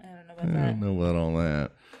don't know about I that. don't know about all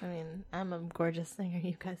that. I mean, I'm a gorgeous singer.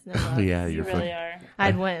 You guys know that. Oh, yeah, you really are.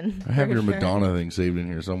 I'd win. I have your sure. Madonna thing saved in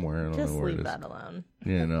here somewhere. I don't Just know where it leave is. that alone.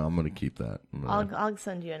 Yeah, no, I'm gonna keep that. I'll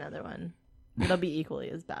send you another one. It'll be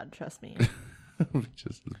equally as bad. Trust me.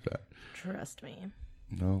 Just as bad. Trust me.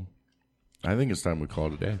 No, I think it's time we call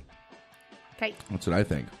it a day. Okay. That's what I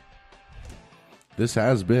think. This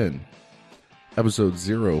has been episode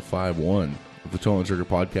 051 of the Toe on the Trigger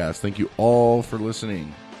podcast. Thank you all for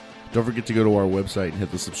listening. Don't forget to go to our website and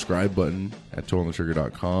hit the subscribe button at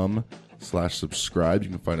toeonthetrigger.com/subscribe. You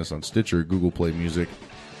can find us on Stitcher, Google Play Music,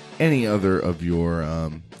 any other of your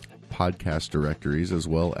podcast directories, as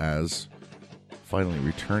well as finally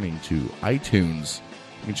returning to iTunes.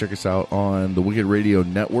 You can check us out on the Wicked Radio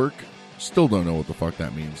Network. Still don't know what the fuck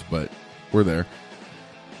that means, but we're there.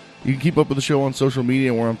 You can keep up with the show on social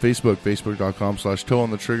media. We're on Facebook,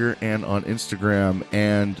 facebook.com/toeonthetrigger, and on Instagram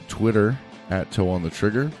and Twitter at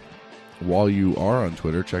toeonthetrigger. While you are on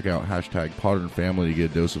Twitter, check out #PodernFamily to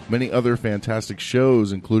get a dose of many other fantastic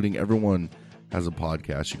shows, including Everyone Has a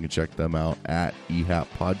Podcast. You can check them out at EHAP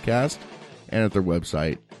Podcast and at their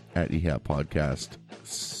website at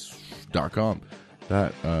ehappodcast.com.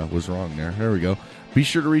 That was wrong there. There we go. Be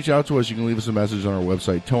sure to reach out to us. You can leave us a message on our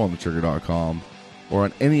website, toeonthetrigger.com, or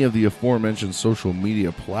on any of the aforementioned social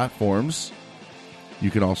media platforms.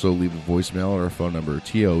 You can also leave a voicemail or a phone number,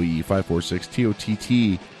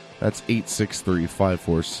 TOE546-TOTT. That's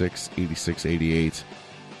 863-546-8688.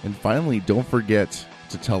 And finally, don't forget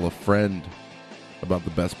to tell a friend about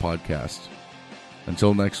the best podcast.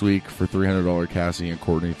 Until next week, for $300 Cassie and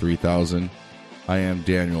Courtney 3000, I am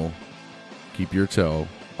Daniel. Keep your toe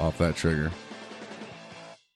off that trigger.